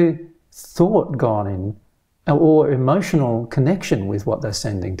no thought gone in or emotional connection with what they're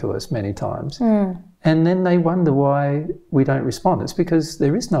sending to us many times. And then they wonder why we don't respond. It's because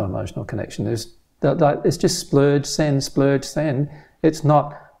there is no emotional connection. It's just splurge, send, splurge, send. It's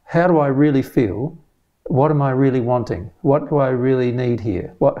not, how do I really feel? what am I really wanting? What do I really need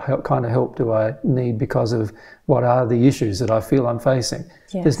here? What kind of help do I need because of what are the issues that I feel I'm facing?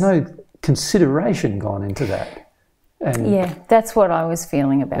 Yes. There's no consideration gone into that. And yeah, that's what I was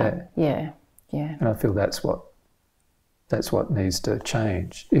feeling about. Yeah. And I feel that's what needs to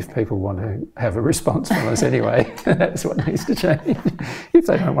change. If people want to have a response from us anyway, that's what needs to change. If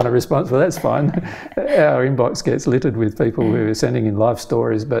they don't want a response, well, that's fine. Our inbox gets littered with people who are sending in life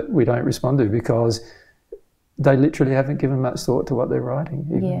stories, but we don't respond to because they literally haven't given much thought to what they're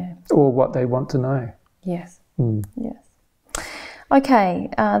writing, or what they want to know. Yes. Yes. Okay,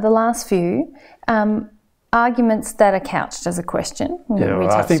 the last few. Arguments that are couched as a question. Yeah, well,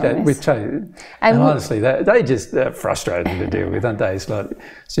 I think that we've chosen. And honestly, they just are frustrating to deal with, aren't they? It's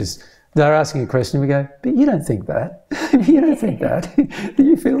just, they're asking a question, we go, but you don't think that. You don't think that. Do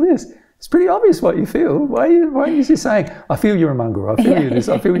you feel this? It's pretty obvious what you feel. Why are you just saying, I feel you're a mongrel, I feel you this,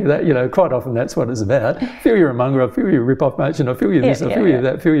 I feel you that? You know, quite often that's what it's about. I feel you're a mongrel, I feel you a rip-off merchant, I feel you this, I feel you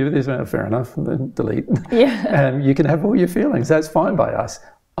that, I feel you this. Well, fair enough, delete. You can have all your feelings. That's fine by us.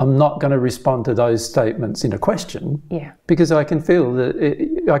 I'm not going to respond to those statements in a question because I can feel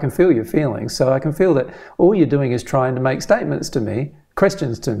that I can feel your feelings. So I can feel that all you're doing is trying to make statements to me,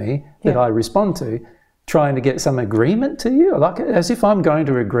 questions to me that I respond to, trying to get some agreement to you, like as if I'm going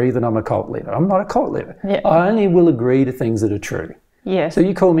to agree that I'm a cult leader. I'm not a cult leader. I only will agree to things that are true. So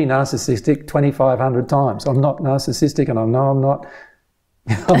you call me narcissistic 2,500 times. I'm not narcissistic, and I know I'm not.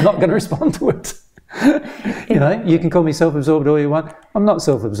 I'm not going to respond to it. You know, you can call me self-absorbed all you want. I'm not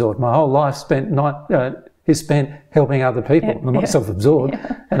self-absorbed. My whole life is spent helping other people. I'm not self-absorbed,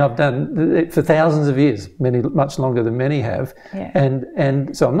 and I've done it for thousands of years, much longer than many have.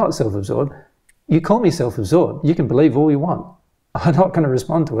 And so I'm not self-absorbed. You call me self-absorbed, you can believe all you want. I'm not going to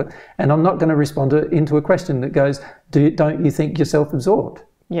respond to it, and I'm not going to respond into a question that goes, don't you think you're self-absorbed?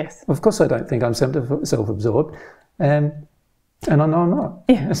 Yes. Of course I don't think I'm self-absorbed. And I know I'm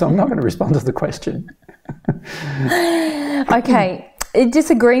not. So I'm not going to respond to the question. Okay. A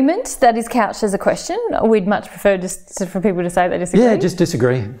disagreement that is couched as a question. We'd much prefer just for people to say they disagree. Yeah, just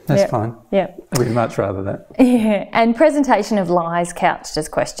disagree. That's fine. Yeah. We'd much rather that. Yeah. And presentation of lies couched as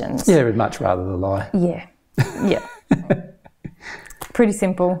questions. Yeah, we'd much rather the lie. Yeah. Yeah. Pretty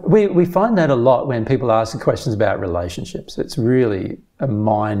simple. We find that a lot when people ask questions about relationships. It's really a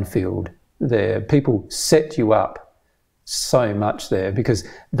minefield there. People set you up so much there because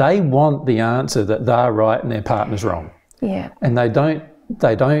they want the answer that they're right and their partner's wrong. Yeah. And they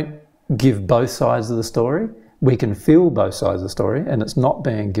don't give both sides of the story. We can feel both sides of the story and it's not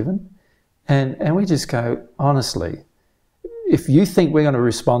being given. And we just go, honestly, if you think we're going to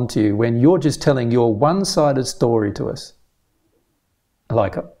respond to you when you're just telling your one-sided story to us,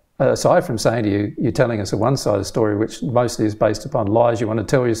 like aside from saying to you, you're telling us a one-sided story which mostly is based upon lies you want to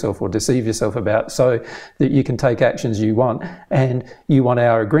tell yourself or deceive yourself about so that you can take actions you want and you want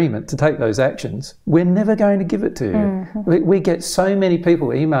our agreement to take those actions, we're never going to give it to you. Mm-hmm. We get so many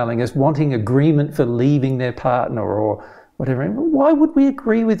people emailing us wanting agreement for leaving their partner or whatever. Why would we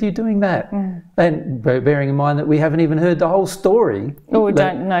agree with you doing that? Mm. And bearing in mind that we haven't even heard the whole story. Or we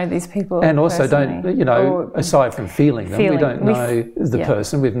don't know these people and also don't, you know, aside from feeling them, we don't know the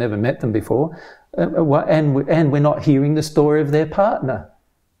person. We've never met them before. And we're not hearing the story of their partner.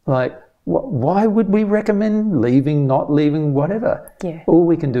 Like, why would we recommend leaving, not leaving, whatever? Yeah. All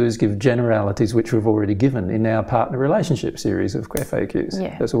we can do is give generalities, which we've already given in our partner relationship series of FAQs.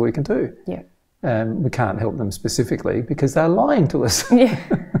 Yeah. That's all we can do. Yeah. We can't help them specifically because they're lying to us. Yeah.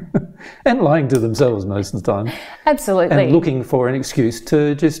 And lying to themselves most of the time. Absolutely. And looking for an excuse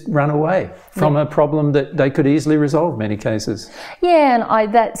to just run away from a problem that they could easily resolve in many cases. Yeah,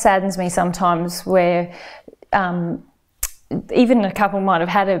 and that saddens me sometimes where even a couple might have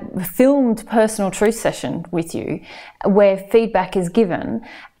had a filmed personal truth session with you where feedback is given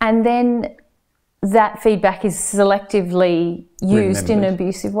and then that feedback is selectively used in an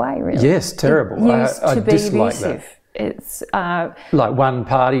abusive way, really. Yes, terrible. I dislike that. It's like one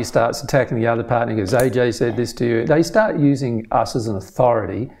party starts attacking the other party and goes, AJ said this to you. They start using us as an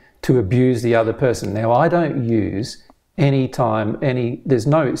authority to abuse the other person. Now, I don't use there's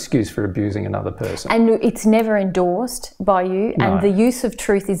no excuse for abusing another person. And it's never endorsed by you, and the use of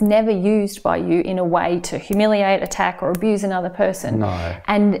truth is never used by you in a way to humiliate, attack, or abuse another person. No.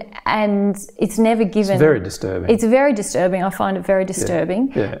 And it's never given. It's very disturbing. It's very disturbing. I find it very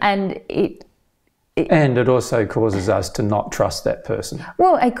disturbing. Yeah. And and it also causes us to not trust that person.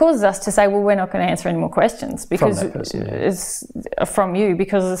 Well, it causes us to say, well, we're not going to answer any more questions because it's from you,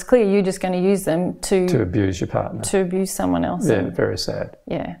 because it's clear you're just going to use them to abuse your partner, to abuse someone else. Yeah, very sad.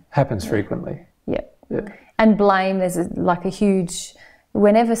 Yeah, happens frequently. Yeah, yeah. And blame. There's a huge.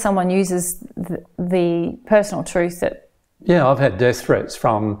 Whenever someone uses the personal truth that... Yeah, I've had death threats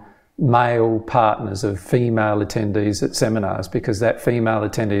from male partners of female attendees at seminars because that female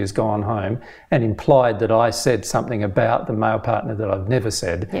attendee has gone home and implied that I said something about the male partner that I've never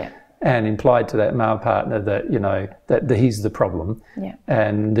said. Yeah. And implied to that male partner that, you know, that he's the problem. Yeah.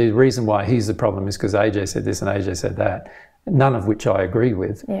 And the reason why he's the problem is because AJ said this and AJ said that, none of which I agree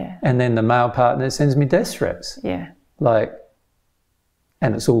with. Yeah. And then the male partner sends me death threats. Yeah. Like,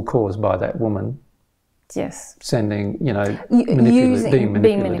 and it's all caused by that woman. Yes. Sending, you know, being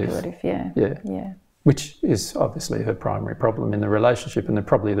manipulative. Yeah. Yeah. Yeah. Which is obviously her primary problem in the relationship, and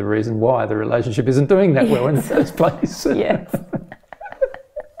probably the reason why the relationship isn't doing that well in the first place. Yes.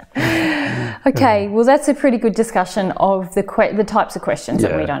 Okay, well, that's a pretty good discussion of the types of questions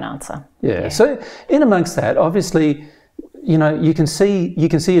that we don't answer. Yeah. So in amongst that, obviously, you know, you can see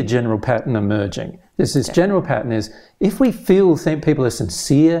a general pattern emerging. This general pattern is if we think people are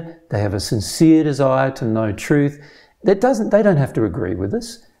sincere, they have a sincere desire to know truth. They don't have to agree with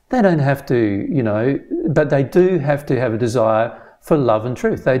us. They don't have to, you know, but they do have to have a desire for love and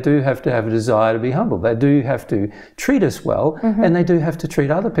truth. They do have to have a desire to be humble. They do have to treat us well, and they do have to treat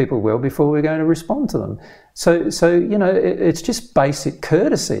other people well before we're going to respond to them. So you know, it's just basic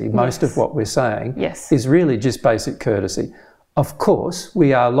courtesy. Most of what we're saying is really just basic courtesy. Of course,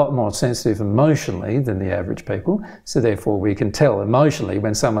 we are a lot more sensitive emotionally than the average people, so therefore we can tell emotionally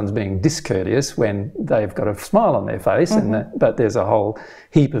when someone's being discourteous when they've got a smile on their face, but there's a whole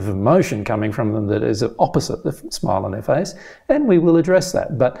heap of emotion coming from them that is opposite the smile on their face, and we will address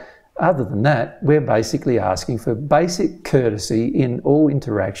that. But other than that, we're basically asking for basic courtesy in all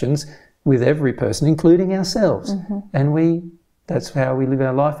interactions with every person, including ourselves. And that's how we live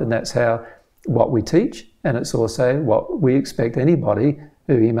our life, and that's what we teach, and it's also what we expect anybody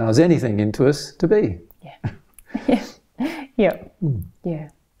who emails anything into us to be. Yeah. Yeah. Yeah.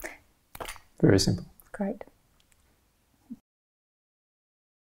 Very simple. Great.